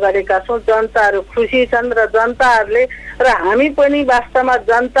निर्वाह गरेका छौँ जनताहरू खुसी छन् र जनताहरूले र हामी पनि वास्तवमा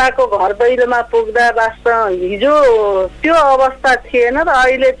जनताको घर दैलोमा पुग्दा वास्तव हिजो त्यो अवस्था थिएन र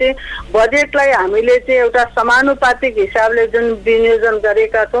अहिले चाहिँ बजेटलाई हामीले चाहिँ एउटा समानुपातिक हिसाबले जुन विनियोजन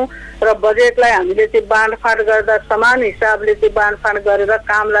गरेका छौँ र बजेटलाई हामीले चाहिँ बाँडफाँड गर्दा समान हिसाबले चाहिँ बाँडफाँड गरेर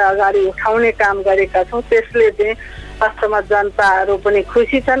कामलाई अगाडि उठाउने काम गरेका छौँ। त्यसले चाहिँ वास्तवमा जनताहरू पनि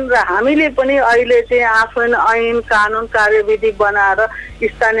खुसी छन् र हामीले पनि अहिले चाहिँ आफ्नो ऐन कानुन कार्यविधि बनाएर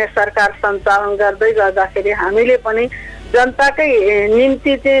स्थानीय सरकार सञ्चालन गर्दै गर्दाखेरि हामीले पनि जनताकै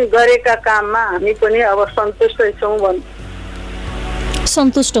निम्ति चाहिँ गरेका काममा हामी पनि अब सन्तुष्ट छौँ।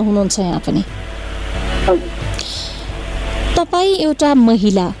 सन्तुष्ट हुनुहुन्छ यहाँ पनि? तपाईँ एउटा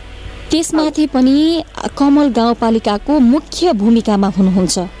महिला, त्यसमाथि पनि कमल गाउँपालिकाको मुख्य भूमिकामा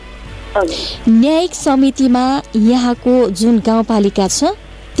हुनुहुन्छ। न्यायिक समितिमा यहाँको जुन गाउँपालिका छ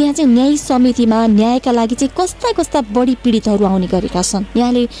त्यहाँ चाहिँ न्यायिक समितिमा न्यायका लागि चाहिँ कस्ता कस्ता बढी पीडितहरू आउने गरेका छन्?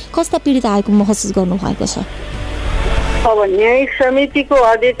 यहाँले कस्ता पीडित आएको महसुस गर्नुभएको छ? अब न्यायिक समितिको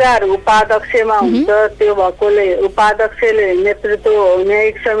अधिकार उपाध्यक्षमा हुन्छ। त्यो भएकोले उपाध्यक्षले नेतृत्व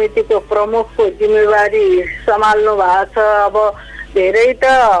न्यायिक समितिको प्रमुखको जिम्मेवारी सम्हाल्नु भएको छ। अब धेरै त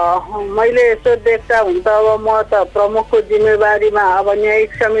मैले यसो देख्दा हुन्छ अब म त प्रमुखको जिम्मेवारीमा अब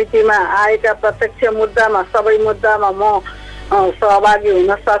न्यायिक समितिमा आएका प्रत्यक्ष मुद्दामा सबै मुद्दामा म सहभागी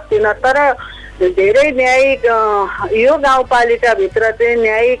हुन सक्दिनँ। तर धेरै न्यायिक यो गाउँपालिकाभित्र चाहिँ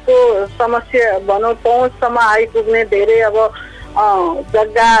न्यायिकको समस्या भनौँ पहुँचसम्म आइपुग्ने धेरै अब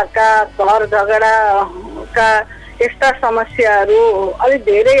जग्गाका घर झगडाका यस्ता समस्याहरू अलिक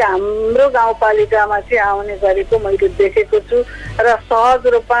धेरै हाम्रो गाउँपालिकामा चाहिँ आउने गरेको मैले देखेको छु र सहज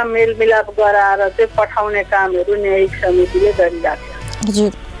रूपमा मेलमिलाप गराएर चाहिँ पठाउने कामहरू न्यायिक समितिले गरिरहेको छ।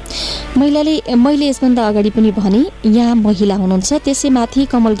 हजुर, मैले यसभन्दा अगाडि पनि भने यहाँ महिला हुनुहुन्छ, त्यसैमाथि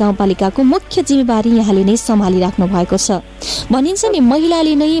कमल गाउँपालिकाको मुख्य जिम्मेवारी यहाँले नै सम्हालिराख्नु भएको छ। भनिन्छ नि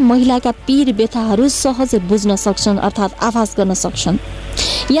महिलाले नै महिलाका पीर व्यथाहरू सहज बुझ्न सक्छन् अर्थात् आभास गर्न सक्छन्।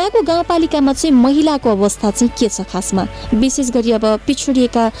 यहाँको गाउँपालिकामा चाहिँ महिलाको अवस्था चाहिँ के छ खासमा? विशेष गरी अब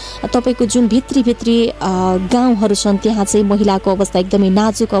पिछडिएका तपाईँको जुन भित्री गाउँहरू छन् त्यहाँ चाहिँ महिलाको अवस्था एकदमै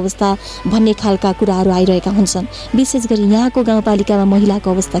नाजुक अवस्था भन्ने खालका कुराहरू आइरहेका हुन्छन्। विशेष गरी यहाँको गाउँपालिकामा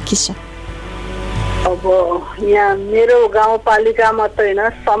महिलाको अवस्था के छ? अब यहाँ मेरो गाउँपालिका मात्रै होइन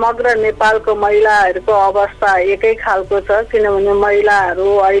समग्र नेपालको महिलाहरूको अवस्था एकै खालको छ। किनभने महिलाहरू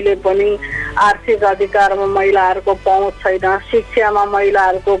अहिले पनि आर्थिक अधिकारमा महिलाहरूको पहुँच छैन, शिक्षामा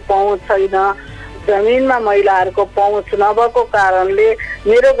महिलाहरूको पहुँच छैन, जमिनमा महिलाहरूको पहुँच नभएको कारणले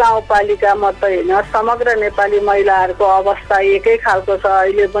मेरो गाउँपालिका मात्रै होइन समग्र नेपाली महिलाहरूको अवस्था एकै खालको छ।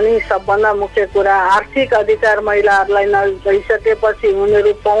 अहिले पनि सबभन्दा मुख्य कुरा आर्थिक अधिकार महिलाहरूलाई नभइसकेपछि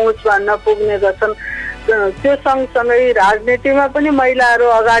उनीहरू पहुँचमा नपुग्ने गर्छन्। त्यो सँगसँगै राजनीतिमा पनि महिलाहरू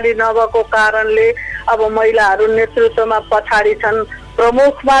अगाडि नभएको कारणले अब महिलाहरू नेतृत्वमा पछाडि छन्।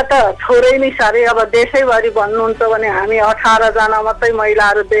 प्रमुखमा त थोरै नै साह्रै अब देशैभरि भन्नुहुन्छ भने हामी 18 जना मात्रै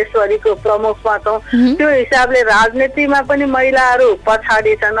महिलाहरू देशभरिको प्रमुखमा छौँ। त्यो हिसाबले राजनीतिमा पनि महिलाहरू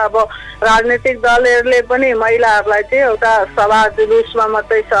पछाडि छन्। अब राजनीतिक दलहरूले पनि महिलाहरूलाई चाहिँ एउटा सभा जुलुसमा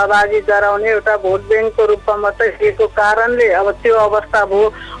मात्रै सहभागी गराउने एउटा भोट ब्याङ्कको रूपमा मात्रै दिएको कारणले अब त्यो अवस्था भयो।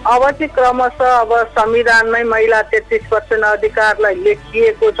 अब चाहिँ क्रमशः अब संविधानमै महिला 33% अधिकारलाई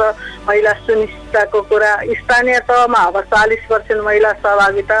लेखिएको छ। महिला सुनिश्चितताको कुरा स्थानीय तहमा अब 40% महिला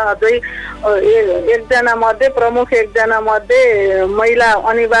सहभागिता अझै एकजना मध्ये प्रमुख एकजना मध्ये महिला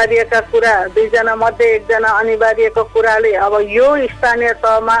अनिवार्यका कुरा 2 जना मध्ये 1 जना अनिवार्यको कुराले अब यो स्थानीय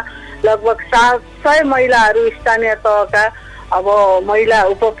तहमा लगभग 700 महिलाहरू स्थानीय तहका अब महिला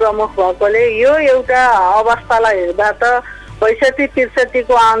उपप्रमुख भएकोले यो एउटा अवस्थालाई हेर्दा त 62-63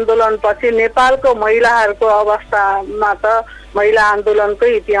 को आन्दोलनपछि नेपालको महिलाहरूको अवस्थामा त महिला आन्दोलनकै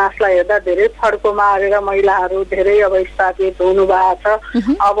इतिहासलाई हेर्दा धेरै फड्को मारेर महिलाहरू धेरै अब स्थापित हुनुभएको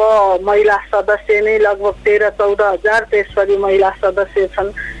छ। अब महिला सदस्य नै लगभग 13-14 हजार त्यसरी महिला सदस्य छन्।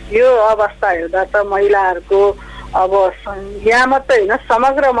 यो अवस्था हेर्दा त महिलाहरूको अब यहाँ मात्रै होइन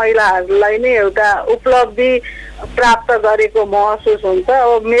समग्र महिलाहरूलाई नै एउटा उपलब्धि प्राप्त गरेको महसुस हुन्छ।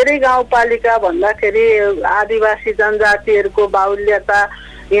 अब मेरै गाउँपालिका भन्दाखेरि आदिवासी जनजातिहरूको बाहुल्यता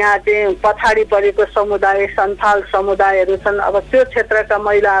यहाँ चाहिँ पछाडि परेको समुदाय सन्थाल समुदायहरू छन्। अब त्यो क्षेत्रका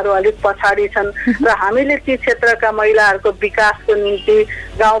महिलाहरू अलिक पछाडि छन् र हामीले ती क्षेत्रका महिलाहरूको विकासको निम्ति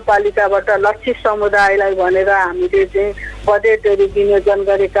गाउँपालिकाबाट लक्षित समुदायलाई भनेर हामीले चाहिँ बजेटहरू विनियोजन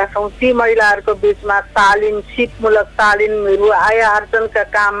गरेका छौँ। ती महिलाहरूको बिचमा तालिम सिपमूलक तालिमहरू आय आर्जनका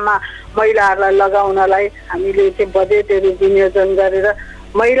काममा महिलाहरूलाई लगाउनलाई हामीले चाहिँ बजेटहरू विनियोजन गरेर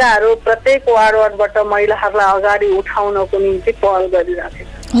महिलाहरू प्रत्येक वार्डबाट महिलाहरूलाई अगाडि उठाउनको निम्ति पहल गरिरहेको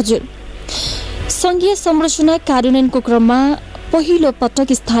छ। हजुर, संघीय संरचना कार्यान्वयनको क्रममा पहिलो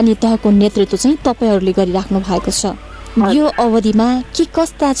पटक स्थानीय तहको नेतृत्व चाहिँ तपाईहरूले गरिराख्नु भएको छ। यो अवधिमा के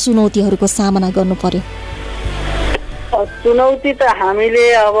कस्ता चुनौतीहरूको सामना गर्नु पर्यो? चुनौती त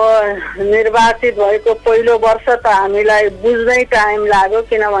हामीले अब निर्वाचित भएको पहिलो वर्ष त हामीलाई बुझ्नै टाइम लाग्यो,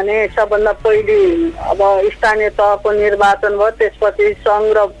 किनभने सबभन्दा पहिले अब स्थानीय तहको निर्वाचन भयो, त्यसपछि सङ्घ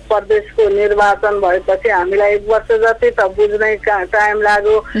र प्रदेशको निर्वाचन भएपछि हामीलाई 1 वर्ष जति त बुझ्नै टाइम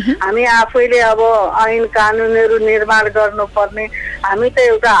लाग्यो। हामी आफैले अब ऐन कानुनहरू निर्माण गर्नुपर्ने, हामी त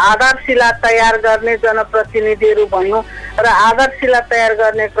एउटा आधारशिला तयार गर्ने जनप्रतिनिधिहरू भयौँ र आधारशिला तयार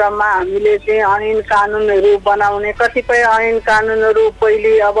गर्ने क्रममा हामीले चाहिँ ऐन कानुनहरू बनाउने, कतिपय ऐन कानुनहरू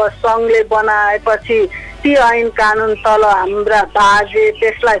पहिले अब सङ्घले बनाएपछि ती ऐन कानुन तल हाम्रा बाजे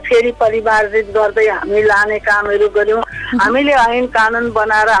त्यसलाई फेरि परिमार्जित गर्दै हामी लाने कामहरू गऱ्यौँ। हामीले ऐन कानुन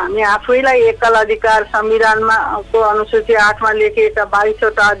बनाएर हामी आफैलाई एकल अधिकार संविधानमा को अनुसूची 8 मा लेखिएका 22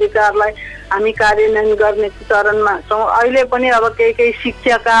 वटा अधिकारलाई हामी कार्यान्वयन गर्ने चरणमा छौँ। अहिले पनि अब केही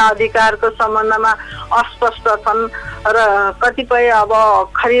शिक्षाका अधिकारको सम्बन्धमा अस्पष्ट छन् र कतिपय अब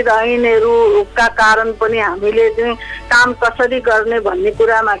खरिद ऐनहरूका कारण पनि हामीले चाहिँ काम कसरी गर्ने भन्ने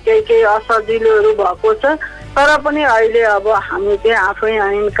कुरामा केही असजिलोहरू भएको छ। तर पनि अहिले अब हामी चाहिँ आफै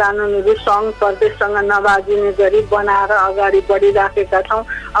ऐन कानुनहरू सङ्घ प्रदेशसँग नबाजिने गरी बनाएर अगाडि बढिराखेका छौँ।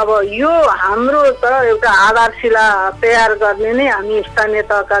 अब यो हाम्रो त एउटा आधारशिला तयार गर्ने नै हामी स्थानीय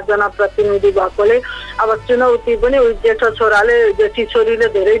तहका जनप्रतिनिधि भएकोले अब चुनौती पनि जेठो छोराले जेठी छोरीले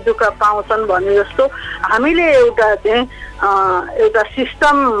धेरै दुःख पाउँछन् भने जस्तो हामीले एउटा चाहिँ एउटा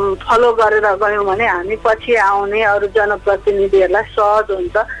सिस्टम फलो गरेर गयौँ भने हामी पछि आउने अरू जनप्रतिनिधिहरूलाई सहज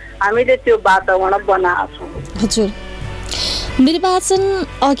हुन्छ। हामीले त्यो वातावरण बनाएको छौँ। हजुर, निर्वाचन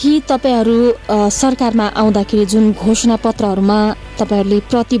अघि तपाईहरू सरकारमा आउँदाखेरि जुन घोषणा पत्रहरूमा तपाईहरूले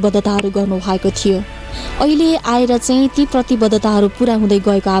प्रतिबद्धताहरू गर्नुभएको थियो, अहिले आएर चाहिँ ती प्रतिबद्धताहरू पुरा हुँदै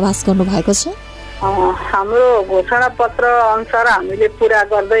गएको आभास गर्नुभएको छ? हाम्रो घोषणा पत्र अनुसार हामीले पुरा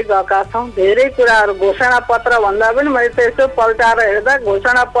गर्दै गएका छौँ। धेरै कुराहरू घोषणा पत्र भन्दा पनि मैले त यसो पल्टाएर हेर्दा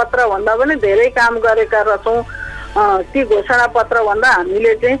घोषणा पत्र भन्दा पनि धेरै काम गरेका रहेछौँ। ती घोषणा पत्र भन्दा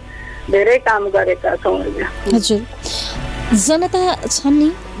हामीले चाहिँ धेरै काम गरेका छौँ। हजुर, जनता छन् नि,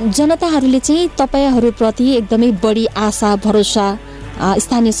 जनताहरूले चाहिँ तपाईहरूप्रति एकदमै बढी आशा भरोसा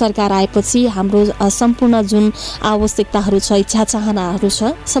स्थानीय सरकार आएपछि हाम्रो सम्पूर्ण जुन आवश्यकताहरू छ, इच्छा चाहनाहरू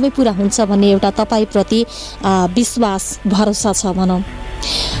छ, सबै पुरा हुन्छ भन्ने एउटा तपाईँप्रति विश्वास भरोसा छ भनौँ।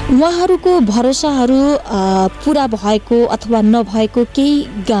 उहाँहरूको भरोसाहरू पुरा भएको अथवा नभएको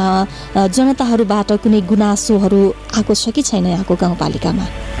केही जनताहरूबाट कुनै गुनासोहरू आएको छ कि छैन यहाँको गाउँपालिकामा?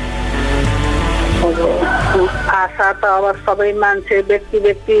 आशा त अब सबै मान्छे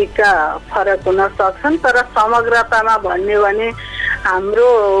व्यक्तिका फरक हुन सक्छन्, तर समग्रतामा भन्ने भने हाम्रो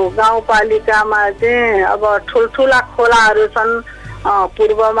गाउँपालिकामा चाहिँ अब ठुल्ठुला खोलाहरू छन्।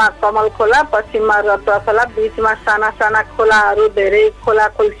 पूर्वमा कमल खोला, पश्चिममा रतुवा खोला, बिचमा साना साना खोलाहरू धेरै खोला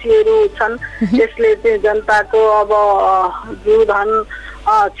खोल्सीहरू छन्। त्यसले चाहिँ जनताको अब जीवधन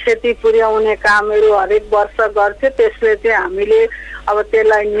क्षति पुर्याउने कामहरू हरेक वर्ष गर्थे। त्यसले चाहिँ हामीले अब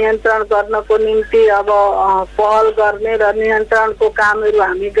त्यसलाई नियन्त्रण गर्नको निम्ति अब पहल गर्ने र नियन्त्रणको कामहरू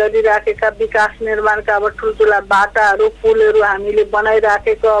हामी गरिराखेका, विकास निर्माणका अब ठुल्ठुला बाटाहरू पुलहरू हामीले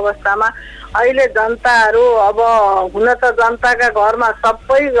बनाइराखेको अवस्थामा अहिले जनताहरू अब हुन त जनताका घरमा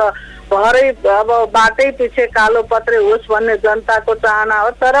सबै घरै अब बाटै पछि कालो पत्रे होस् भन्ने जनताको चाहना हो।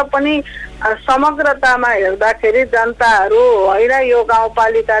 तर पनि समग्रतामा हेर्दाखेरि जनताहरू होइन यो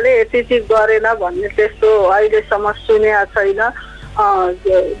गाउँपालिकाले यति चिज गरेन भन्ने त्यस्तो अहिलेसम्म सुनेको छैन।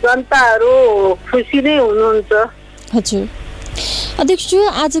 जनताहरू खुसी नै हुनुहुन्छ। हजुर अध्यक्ष,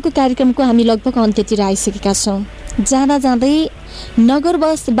 आजको कार्यक्रमको हामी लगभग अन्त्यतिर आइसकेका छौँ। जाँदा जाँदै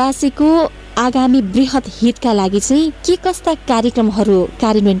नगरवासीको आगामी बृहत हितका लागि चाहिँ के कस्ता कार्यक्रमहरू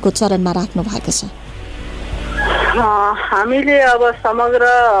कार्यान्वयनको चरणमा राख्नु भएको छ? हामीले अब समग्र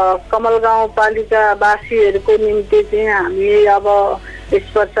कमल गाउँपालिका वासीहरूको निम्ति चाहिँ हामी अब यस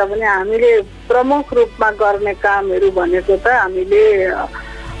वर्ष पनि हामीले प्रमुख रूपमा गर्ने कामहरू भनेको त हामीले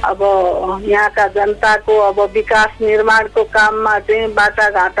अब यहाँका जनताको अब विकास निर्माणको काममा चाहिँ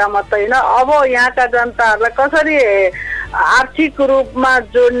बाटाघाटा मात्रै होइन, अब यहाँका जनताहरूलाई कसरी आर्थिक रूपमा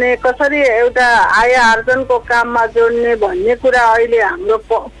जोड्ने, कसरी एउटा आय आर्जनको काममा जोड्ने भन्ने कुरा अहिले हाम्रो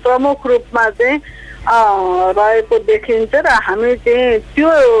प्रमुख रूपमा चाहिँ रहेको देखिन्छ र हामी चाहिँ त्यो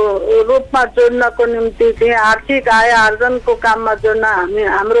रूपमा जोड्नको निम्ति चाहिँ आर्थिक आय आर्जनको काममा जोड्न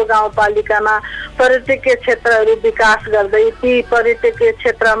हाम्रो गाउँपालिकामा पर्यटकीय क्षेत्रहरू विकास गर्दै ती पर्यटकीय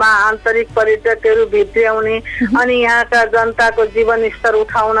क्षेत्रमा आन्तरिक पर्यटकहरू भित्र्याउने अनि यहाँका जनताको जीवन स्तर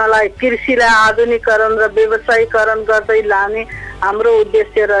उठाउनलाई कृषिलाई आधुनिकीकरण र व्यवसायीकरण गर्दै लाने हाम्रो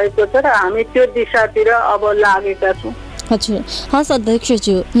उद्देश्य रहेको छ र हामी त्यो दिशातिर अब लागेका छौँ। हजुर, हस्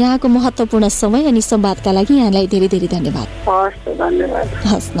अध्यक्षज्यू, यहाँको महत्त्वपूर्ण समय अनि संवादका लागि यहाँलाई धेरै धेरै धन्यवाद। हस्, धन्यवाद।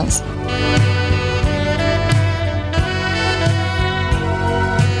 हस्, नमस्कार।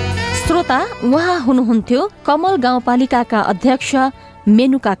 श्रोता, उहाँ हुनुहुन्थ्यो कमल गाउँपालिकाका अध्यक्ष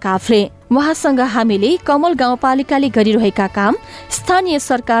मेनुका काफ्ले। उहाँसँग हामीले कमल गाउँपालिकाले गरिरहेका काम, स्थानीय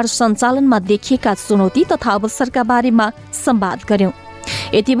सरकार सञ्चालनमा देखिएका चुनौती तथा अवसरका बारेमा संवाद गर्यौं।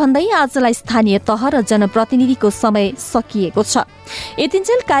 यति भन्दै आजलाई स्थानीय तह र जनप्रतिनिधिको समय सकिएको छ।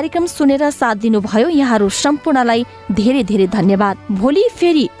 यतिन्जेल कार्यक्रम सुनेर साथ दिनुभयो यहाँहरू सम्पूर्णलाई धेरै धेरै धन्यवाद। भोलि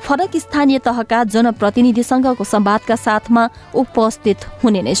फेरि फरक स्थानीय तहका जनप्रतिनिधिसँगको संवादका साथमा उपस्थित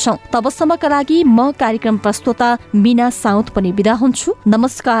हुने नै छौं। तबसम्मका लागि म कार्यक्रम प्रस्तोता मीना साउथ पनि बिदा हुन्छु।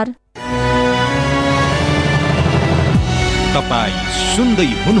 नमस्कार। तपाई सुन्दै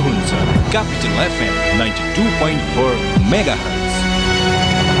हुनुहुन्छ क्यापिटल एफएम 92.4 मेगाहर्ज।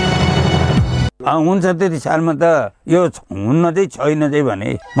 हुन्छ, त्यति सालमा त यो हुन्न चाहिँ छैन चाहिँ भने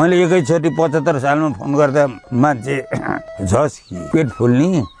मैले एकैचोटि 75 सालमा फोन गर्दा मान्छे झस् कि पेट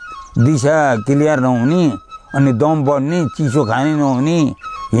फुल्ने, दिशा क्लियर नहुने, अनि दम बढ्ने, चिसो खाने नहुने,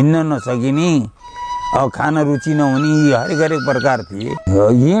 हिँड्न नसकिने, अब खान रुचि नहुने, हरेक हरेक प्रकार थिए।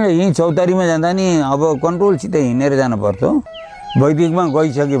 यहीँ चौतारीमा जाँदा नि अब कन्ट्रोलसित हिँडेर जानु पर्थ्यो। वैदिकमा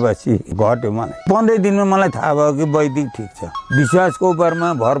गइसकेपछि घट्यो। मलाई 15 दिनमा मलाई थाहा भयो कि वैदिक ठिक छ। विश्वासको उपरमा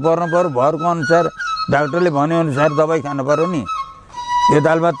भर पर्नु पर्यो, भरको अनुसार डाक्टरले भने अनुसार दबाई खानु पर्यो नि। यो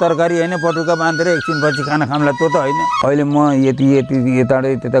दाल भात तरकारी होइन पटुका बाँधेर एकछिनपछि खाना खामला त्यो त होइन। अहिले म यति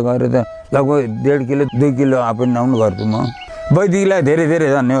यताडै त्यता गएर त लगभग 1.5 kilo 2 kilo up and down गर्छु म। वैदिकलाई धेरै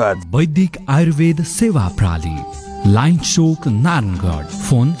धेरै धन्यवाद। वैदिक आयुर्वेद सेवा प्रणाली, लाइन चोक नारायणगढ,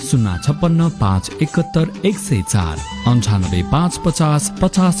 फोन 056 571 104, 98 550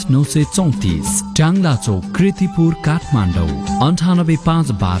 50 934, ट्याङ्ला चोक कृतिपुर काठमाडौँ, 98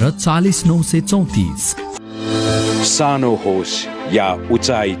 512 40 934। सानो होस् या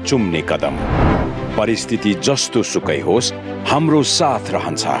उचाइ चुम्ने कदम, परिस्थिति जस्तो सुकै होस्, हाम्रो साथ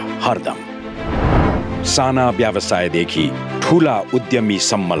रहन्छ हरदम। साना व्यवसायदेखि ठूला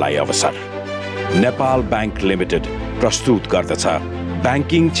उद्यमीसम्मलाई अवसर। नेपाल बैंक लिमिटेड प्रस्तुत गर्दछ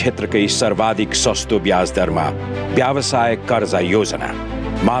ब्याङ्किङ क्षेत्रकै सर्वाधिक सस्तो ब्याज दरमा व्यवसाय कर्जा योजना,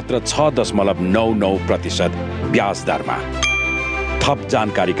 मात्र 6.99% ब्याज दरमा। थप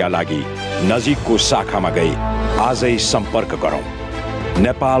जानकारीका लागि नजिकको शाखामा गई आजै सम्पर्क गरौँ।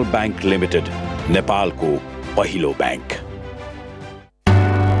 नेपाल बैंक लिमिटेड, नेपालको पहिलो बैंक।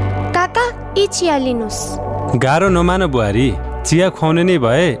 काका, यी चिया लिनुस्। गाह्रो नमान बुहारी, चिया खुवाउने नै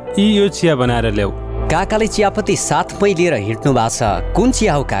भए यो चिया बनाएर ल्याऊ। काकाले चियापत्ती साथमै लिएर हिँड्नु भएको छ। कुन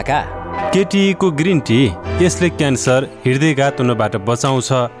चिया हो काका? केटीको ग्रिन टी। यसले क्यान्सर, हृदयघात हुनबाट बचाउँछ,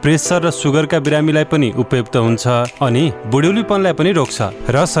 प्रेसर र सुगरका बिरामीलाई पनि उपयुक्त हुन्छ, अनि बुढ्यौलीपनलाई पनि रोक्छ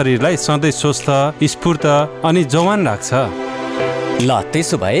र शरीरलाई सधैँ स्वस्थ, स्फूर्त अनि जवान राख्छ। ल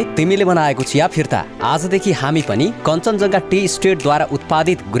त्यसो भए तिमीले बनाएको चिया फिर्ता आजदेखि हामी पनि कञ्चनजङ्घा टी स्टेटद्वारा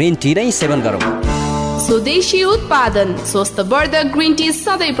उत्पादित ग्रिन टी नै सेवन गरौँ। स्वदेशी उत्पादन, स्वस्थ वर्धक ग्रिन टी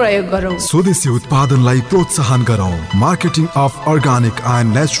सधैँ प्रयोग गरौँ। स्वदेशी उत्पादनलाई प्रोत्साहन गरौँ। Marketing of organic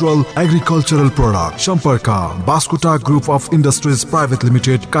and natural agricultural product, सम्पर्क Baskota group of industries private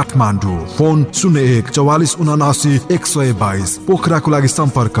limited, Kathmandu. Phone 01 44 79 122। पोखराको लागि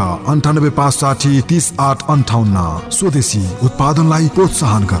सम्पर्क 98 560 30 8 58। स्वदेशी उत्पादनलाई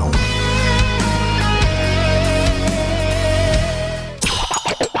प्रोत्साहन गरौँ।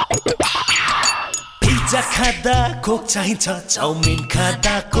 पिज्जा खाँदा कोक चाहिन्छ, चाउमिन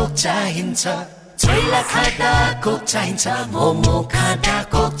खाँदा कोक चाहिन्छ, छोइला खाँदा कोक चाहिन्छ, मोमो खाँदा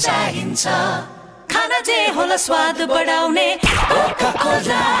कोक चाहिन्छ। खाना जे होला स्वाद बढाउने कोका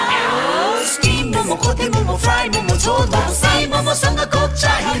कोला। स्टिम मोमो, खोते मोमो, फ्राई मोमो, झोल मोमो, साई मोमोसँग कोक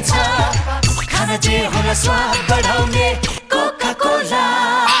चाहिन्छ। खाना जे होला स्वाद बढाउने Coca-Cola.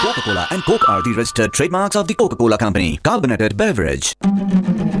 Coca-Cola and Coke are the registered trademarks of the Coca-Cola Company. Carbonated beverage.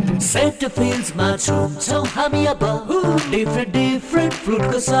 Center Fields मा छौं हामी अब different fruit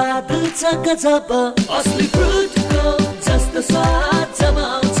को स्वाद छ गजब असली fruit को जस्तो स्वाद जब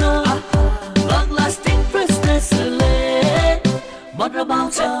आउँछ long lasting freshness ले मन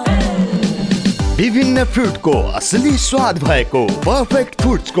रमाउँछ विभिन्न फ्रुटको असली स्वाद भएको perfect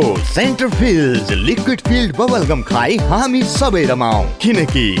फ्रुट्सको centre field liquid field bubble gum खाई हामी सबै रमाऊ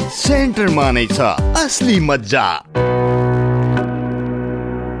किनकि सेन्टरमा नै छ असली मजा।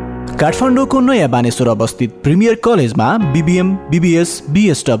 काठमाडौँको नयाँ बानेश्वर अवस्थित प्रिमियर कलेजमा बीबीएम, बीबीएस,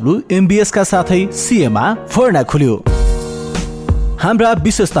 बीएसडब्ल्यू, एमबीएस का साथै सीएमा भर्ना खुल्यो। हाम्रा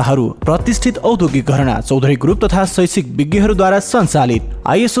विशेषताहरू प्रतिष्ठित औद्योगिक घराना चौधरी ग्रुप तथा शैक्षिक विज्ञहरूद्वारा सञ्चालित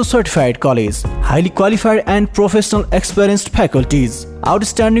ISO certified college, highly qualified and professional experienced faculties,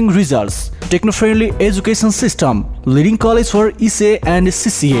 outstanding results, techno friendly education system, leading college for ECA and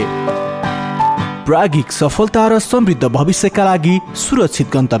CCA, प्रागिक सफलता र समृद्ध भविष्यका लागि सुरक्षित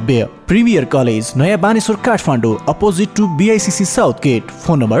गन्तव्य प्रिमियर कलेज नयाँ Baneshwor Kathmandu opposite to BICC south gate.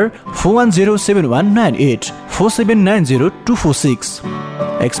 Phone number 41071984 4790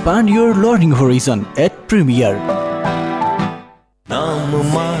 Expand your learning horizon at Premier.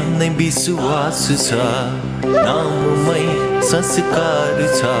 नाममा नै विश्वास छ, नाममै संस्कार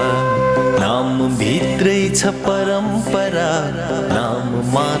छ, नाम भित्रै छ परम्परा, नाम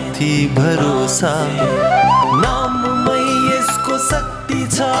माथि भरोसा, नाममै यसको शक्ति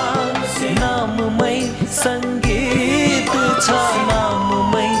छ, नाममै सङ्गीत छ,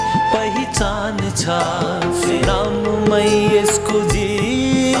 नाममै पहिचान छ, नाममै यसको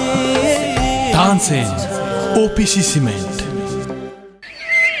जीत। Tansen OPC cement.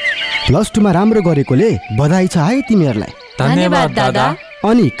 प्लस 2 मा राम्रो गरेकोले बधाई छ है तिमीहरूलाई। धन्यवाद दादा।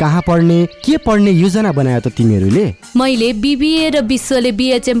 अनि कहाँ पढ्ने के पढ्ने योजना बनायो त तिमीहरूले? मैले बीबीए र विश्वले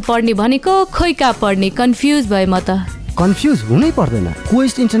बीएचएम पढ्ने भनेको खोइ कहाँ पढ्ने कन्फ्युज भए म त। कन्फ्युज हुनै पर्दैन,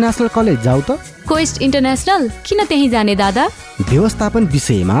 क्वेस्ट इन्टरनेसनल कलेज जाऊ त। क्वेस्ट इन्टरनेसनल किन त्यही जाने दादा? व्यवस्थापन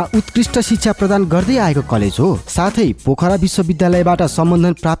विषयमा उत्कृष्ट शिक्षा प्रदान गर्दै आएको कलेज हो। साथै पोखरा विश्वविद्यालयबाट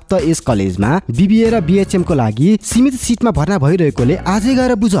सम्बन्धन प्राप्त यस कलेजमा बीबीए र बीएचएम को लागि सीमित सिटमा भर्ना भइरहेकोले आजै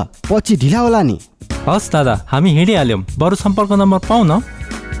गएर बुझ, पछि ढिला होला नि। हस् दादा, हामी हिँडिहाल्यौँ। बरु सम्पर्क नम्बर पाउ न।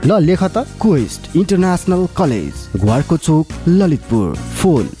 ल लेख त, quest international college, घुवारको Chowk, Lalitpur.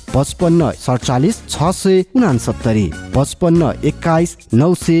 Phone 55 47 669 55 21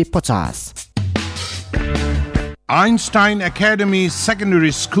 950। Einstein Academy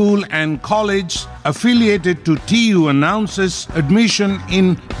Secondary School and College affiliated to TU announces admission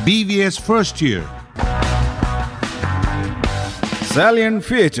in BVS first year. Salient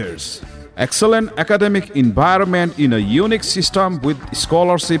features: excellent academic environment in a unique system with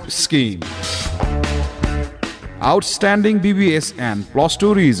scholarship scheme. Outstanding BBS and Plus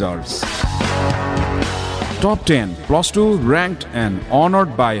 2 results. Top 10 Plus 2 ranked and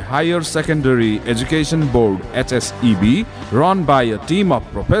honored by Higher Secondary Education Board HSEB, run by a team of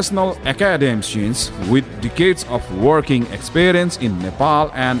professional academicians with decades of working experience in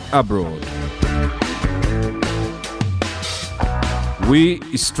Nepal and abroad. We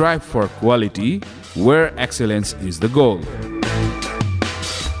strive for quality where excellence is the goal.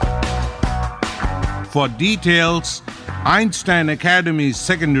 For details, Einstein Academy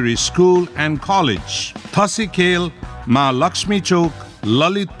Secondary School and College, Thasikale, Ma Lakshmi Chowk,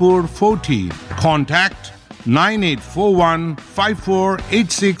 Lalitpur 14. Contact 9841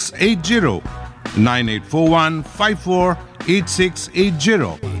 548680. 9841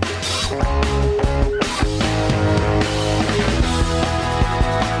 548680.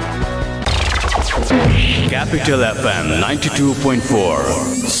 Capital FM 92.4.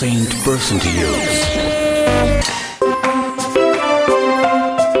 Saint person to use.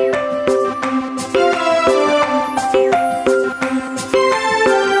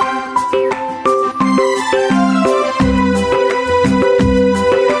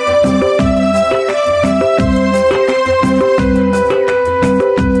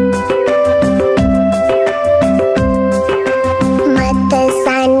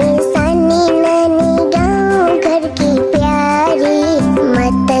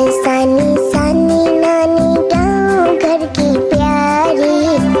 सानी सानी नानी डाँउ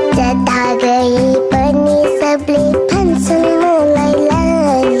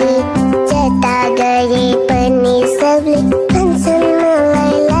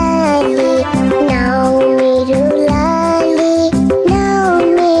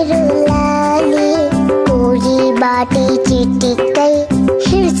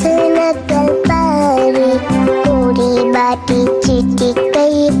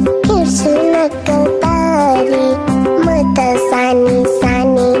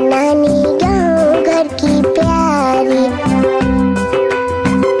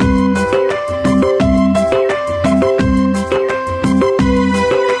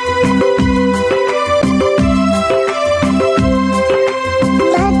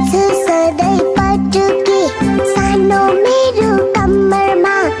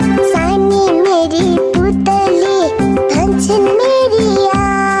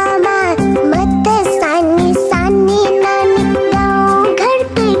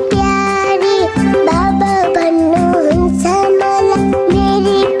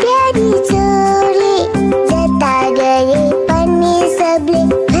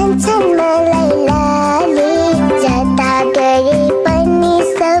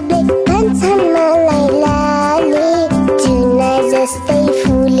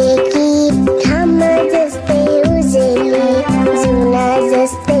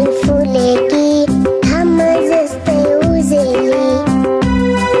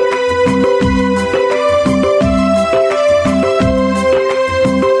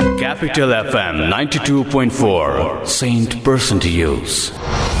Capital FM 92.4 Saint Person to Use.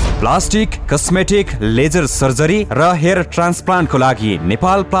 Plastic, cosmetic, laser surgery र hair ट्रान्सप्लान्टको लागि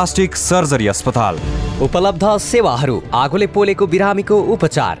Nepal plastic surgery अस्पताल। उपलब्ध सेवाहरू: आगोले पोलेको बिरामीको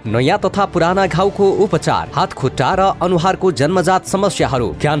उपचार, नयाँ तथा पुराना घाउको उपचार, हात खुट्टा र अनुहारको जन्मजात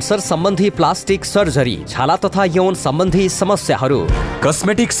समस्याहरू, क्यान्सर सम्बन्धी प्लास्टिक सर्जरी, छाला तथा यौन सम्बन्धी समस्याहरू।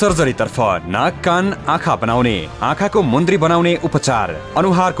 कस्मेटिक सर्जरी तर्फ नाक, कान, आँखा बनाउने, आँखाको मुन्द्री बनाउने उपचार,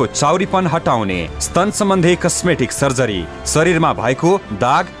 अनुहारको चाउरीपन हटाउने, स्तन सम्बन्धी कस्मेटिक सर्जरी, शरीरमा भएको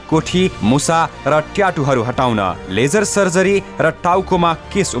दाग, कोठी, मुसा र ट्याटुहरू हटाउन, लेजर सर्जरी र टाउकोमा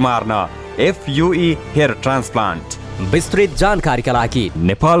केश उमार्न, FUE हेयर ट्रान्सप्लान्ट। विस्तृत जानकारीका लागि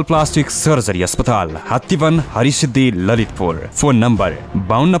नेपाल प्लास्टिक सर्जरी अस्पताल, हात्तीवन, हरिसिद्धि, ललितपुर। Phone number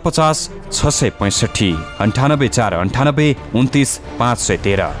 5250 665 98498 29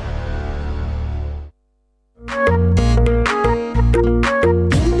 513।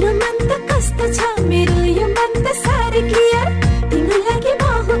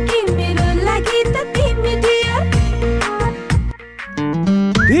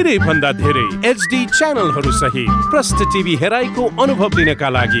 धेरै भन्दा धेरै HD च्यानलहरू सहित प्रष्ट टिभी हेराइको अनुभव लिनका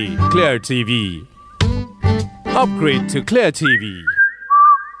लागि clear TV. Upgrade to clear TV.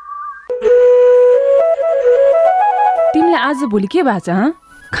 तिमीलाई आज भोलि के भएको छ?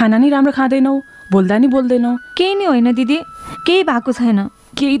 खाना नि राम्रो खाँदैनौ, बोल्दा नि बोल्दैनौ। केही नि होइन दिदी, केही भएको छैन।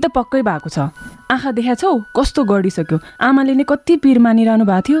 केही त पक्कै भएको छ। आँखा देखा छौ कस्तो गडिसक्यो। आमाले नि कति पिर मानिरहनु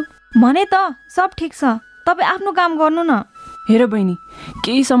भएको थियो। भने त सब ठिक छ, तपाईँ आफ्नो काम गर्नु न। हेर बहिनी,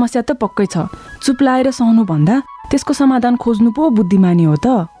 केही समस्या त पक्कै छ। चुप लाएर सहनु भन्दा त्यसको समाधान खोज्नु पो बुद्धिमानी हो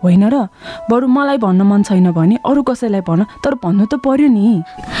त होइन र? बरु मलाई भन्न मन छैन भने अरू कसैलाई भन, तर भन्नु त पर्यो नि।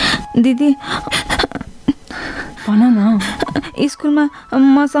 दिदी भन न। स्कुलमा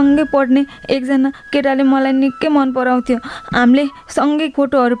मसँगै पढ्ने एकजना केटाले मलाई निकै मन पराउँथ्यो। हामीले सँगै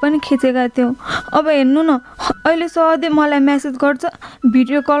फोटोहरू पनि खिचेका थियौँ। अब हेर्नु न, अहिले सधैँ मलाई मेसेज गर्छ,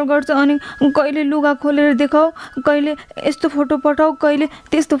 भिडियो कल गर्छ, अनि कहिले लुगा खोलेर देखाऊ, कहिले यस्तो फोटो पठाऊ, कहिले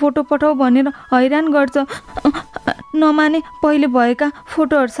त्यस्तो फोटो पठाऊ भनेर हैरान गर्छ। नमाने पहिले भएका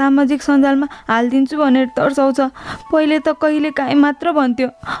फोटोहरू सामाजिक सञ्जालमा हालिदिन्छु भनेर तर्साउँछ। पहिले त कहिले काहीँ मात्र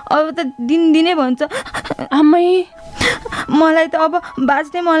भन्थ्यो, अब त दिनदिनै भन्छ। आमै, मलाई त अब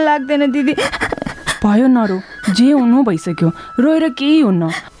बाँच्नै मन लाग्दैन दिदी। भयो नरो, जे हुनु भइसक्यो, रोएर केही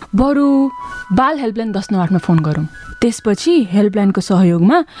हुन्न। बरु बाल हेल्पलाइन 1098मा फोन गरौँ। त्यसपछि हेल्पलाइनको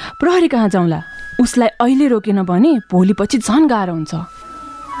सहयोगमा प्रहरी कहाँ जाउँला। उसलाई अहिले रोकेन भने भोलि पछि झन् गाह्रो हुन्छ।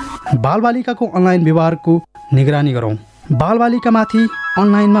 बालबालिकाको अनलाइन व्यवहारको निगरानी गरौँ। बालबालिकामाथि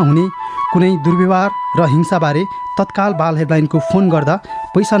अनलाइनमा हुने कुनै दुर्व्यवहार र हिंसाबारे तत्काल बाल हेल्पलाइनको फोन गर्दा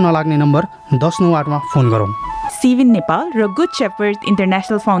पैसा नलाग्ने नम्बर 1098मा फोन गरौँ। सिविन नेपाल र गुड शेपर्ड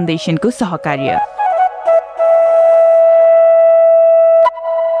इन्टरनेसनल फाउन्डेसनको सहकार्य।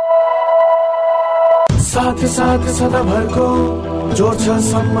 साथ साथ सदाभरको जोड्छ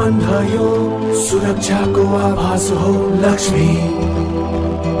सम्बन्ध यो, सुरक्षाको आभास हो लक्ष्मी।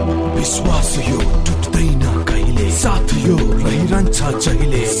 विश्वास यो टुट्दैन कहिले, साथ यो रहिरहन्छ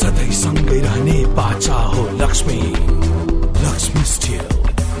जहिले, सधैँ सँगै रहने बाचा हो लक्ष्मी। लक्ष्मी स्टिल,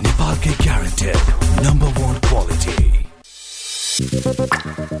 नेपालकै ग्यारेन्टेड नम्बर 1 क्वालिटी।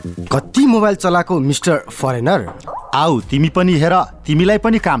 कति मोबाइल चलाएको मिस्टर फरेनर? आऊ तिमी पनि हेर, तिमीलाई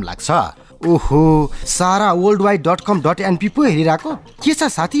पनि काम लाग्छ। ओहो, सारा worldwide.com.np पो हेरिरहेको के छ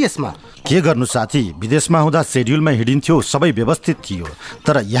साथी यसमा? के गर्नु साथी, विदेशमा हुँदा सेड्युलमा हिँडिन्थ्यो, सबै व्यवस्थित थियो।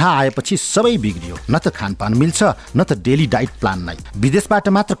 तर यहाँ आएपछि सबै बिग्रियो। न त खानपान मिल्छ, न त डेली डाइट प्लान नै।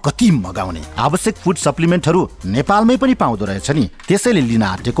 विदेशबाट मात्र कति मगाउने। आवश्यक फुड सप्लिमेन्टहरू नेपालमै पनि पाउँदो रहेछ नि, त्यसैले लिन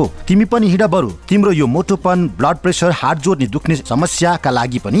आँटेको। तिमी पनि हिँड बरु। तिम्रो यो मोटोपन, ब्लड प्रेसर, हार्ट जोड्ने दुख्ने समस्याका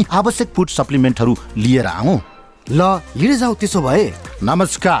लागि पनि आवश्यक फुड सप्लिमेन्टहरू लिएर आऊ। ल हिँडे जाऊ त्यसो भए।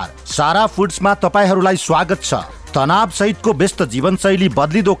 नमस्कार, सारा फुड्समा तपाईहरूलाई स्वागत छ। तनाव सहितको व्यस्त जीवनशैली,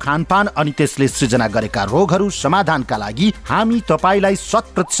 बदलिदो खानपान अनि त्यसले सृजना गरेका रोगहरू समाधानका लागि हामी तपाईलाई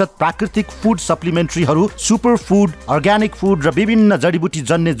 100% प्राकृतिक food सप्लिमेन्ट्रीहरू, super food, organic food र विभिन्न जडीबुटी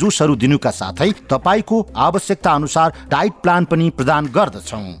जन्य जुसहरू दिनुका साथै तपाईको आवश्यकता अनुसार डाइट प्लान पनि प्रदान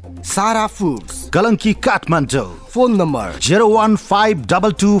गर्दछौँ। सारा फुड्स, गलङ्की, काठमाडौँ। Phone number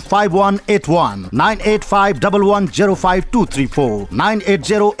 015225181, 9851105234,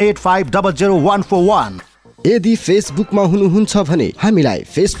 9808500141। यदि फेसबुकमा हुनुहुन्छ भने हामीलाई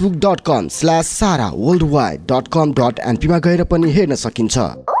facebook.com/saraworldwide.com.np मा गएर पनि हेर्न सकिन्छ।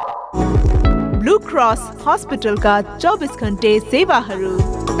 ब्लू क्रॉस हस्पिटलका 24 घण्टे सेवाहरू,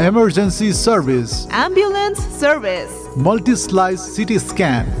 emergency service, ambulance service, multi slice CT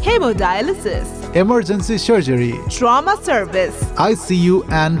scan, hemodialysis, emergency surgery, trauma service, ICU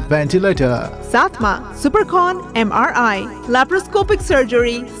and ventilator, साथमा सुपरकन MRI, ल्याप्रोस्कोपिक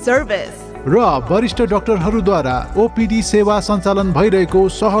सर्जरी सर्भिस र वरिष्ठ डाक्टरहरूद्वारा OPD सेवा सञ्चालन भइरहेको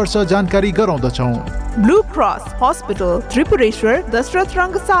सहर्ष जानकारी गराउँदछौँ। Blue cross hospital Tripureshwor Dasharath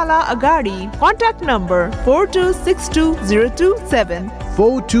रङ्गशाला अगाडि। Contact number 42620227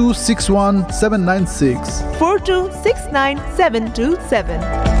 4261796 4269727।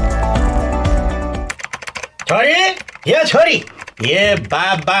 छोरी यो छोरी ए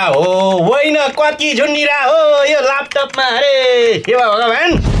बाबा हो होइन कति झुन्डिरा हो यो ल्यापटपमा अरे सेवा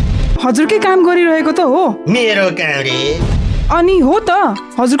भगवान्। हजुरकै काम गरिरहेको त हो। मेरो काम रे। अनि हो त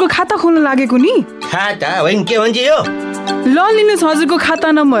हजुरको खाता खोल्न लागेको नि। खाता होइन के भन्छ यो? ल लिनुहोस् हजुरको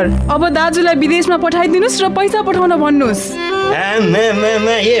खाता नम्बर। अब दाजुलाई विदेशमा पठाइदिनुहोस् र पैसा पठाउन भन्नुहोस्। ए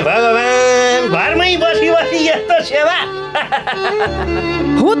भगवान् घरमै बसी बसी यस्तो सेवा।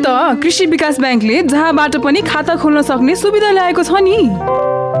 हो त कृषि विकास ब्याङ्कले जहाँबाट पनि खाता खोल्न सक्ने सुविधा ल्याएको छ नि।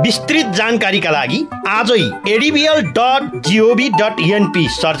 विस्तृत जानकारीका लागि आजै adbl.gov.np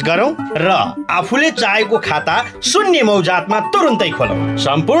सर्च गरौँ र आफूले चाहेको खाता शून्य मौजातमा तुरुन्तै खोलौँ।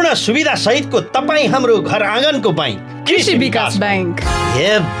 सम्पूर्ण सुविधा सहितको तपाईँ हाम्रो घर आँगनको बैंक कृषि विकास ब्याङ्क।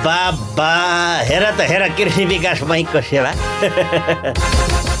 हे बाबा हेर त हेर कृषि विकास बैंकको सेवा।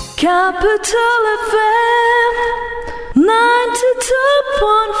 Capital FM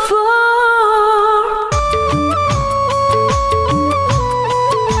 92.4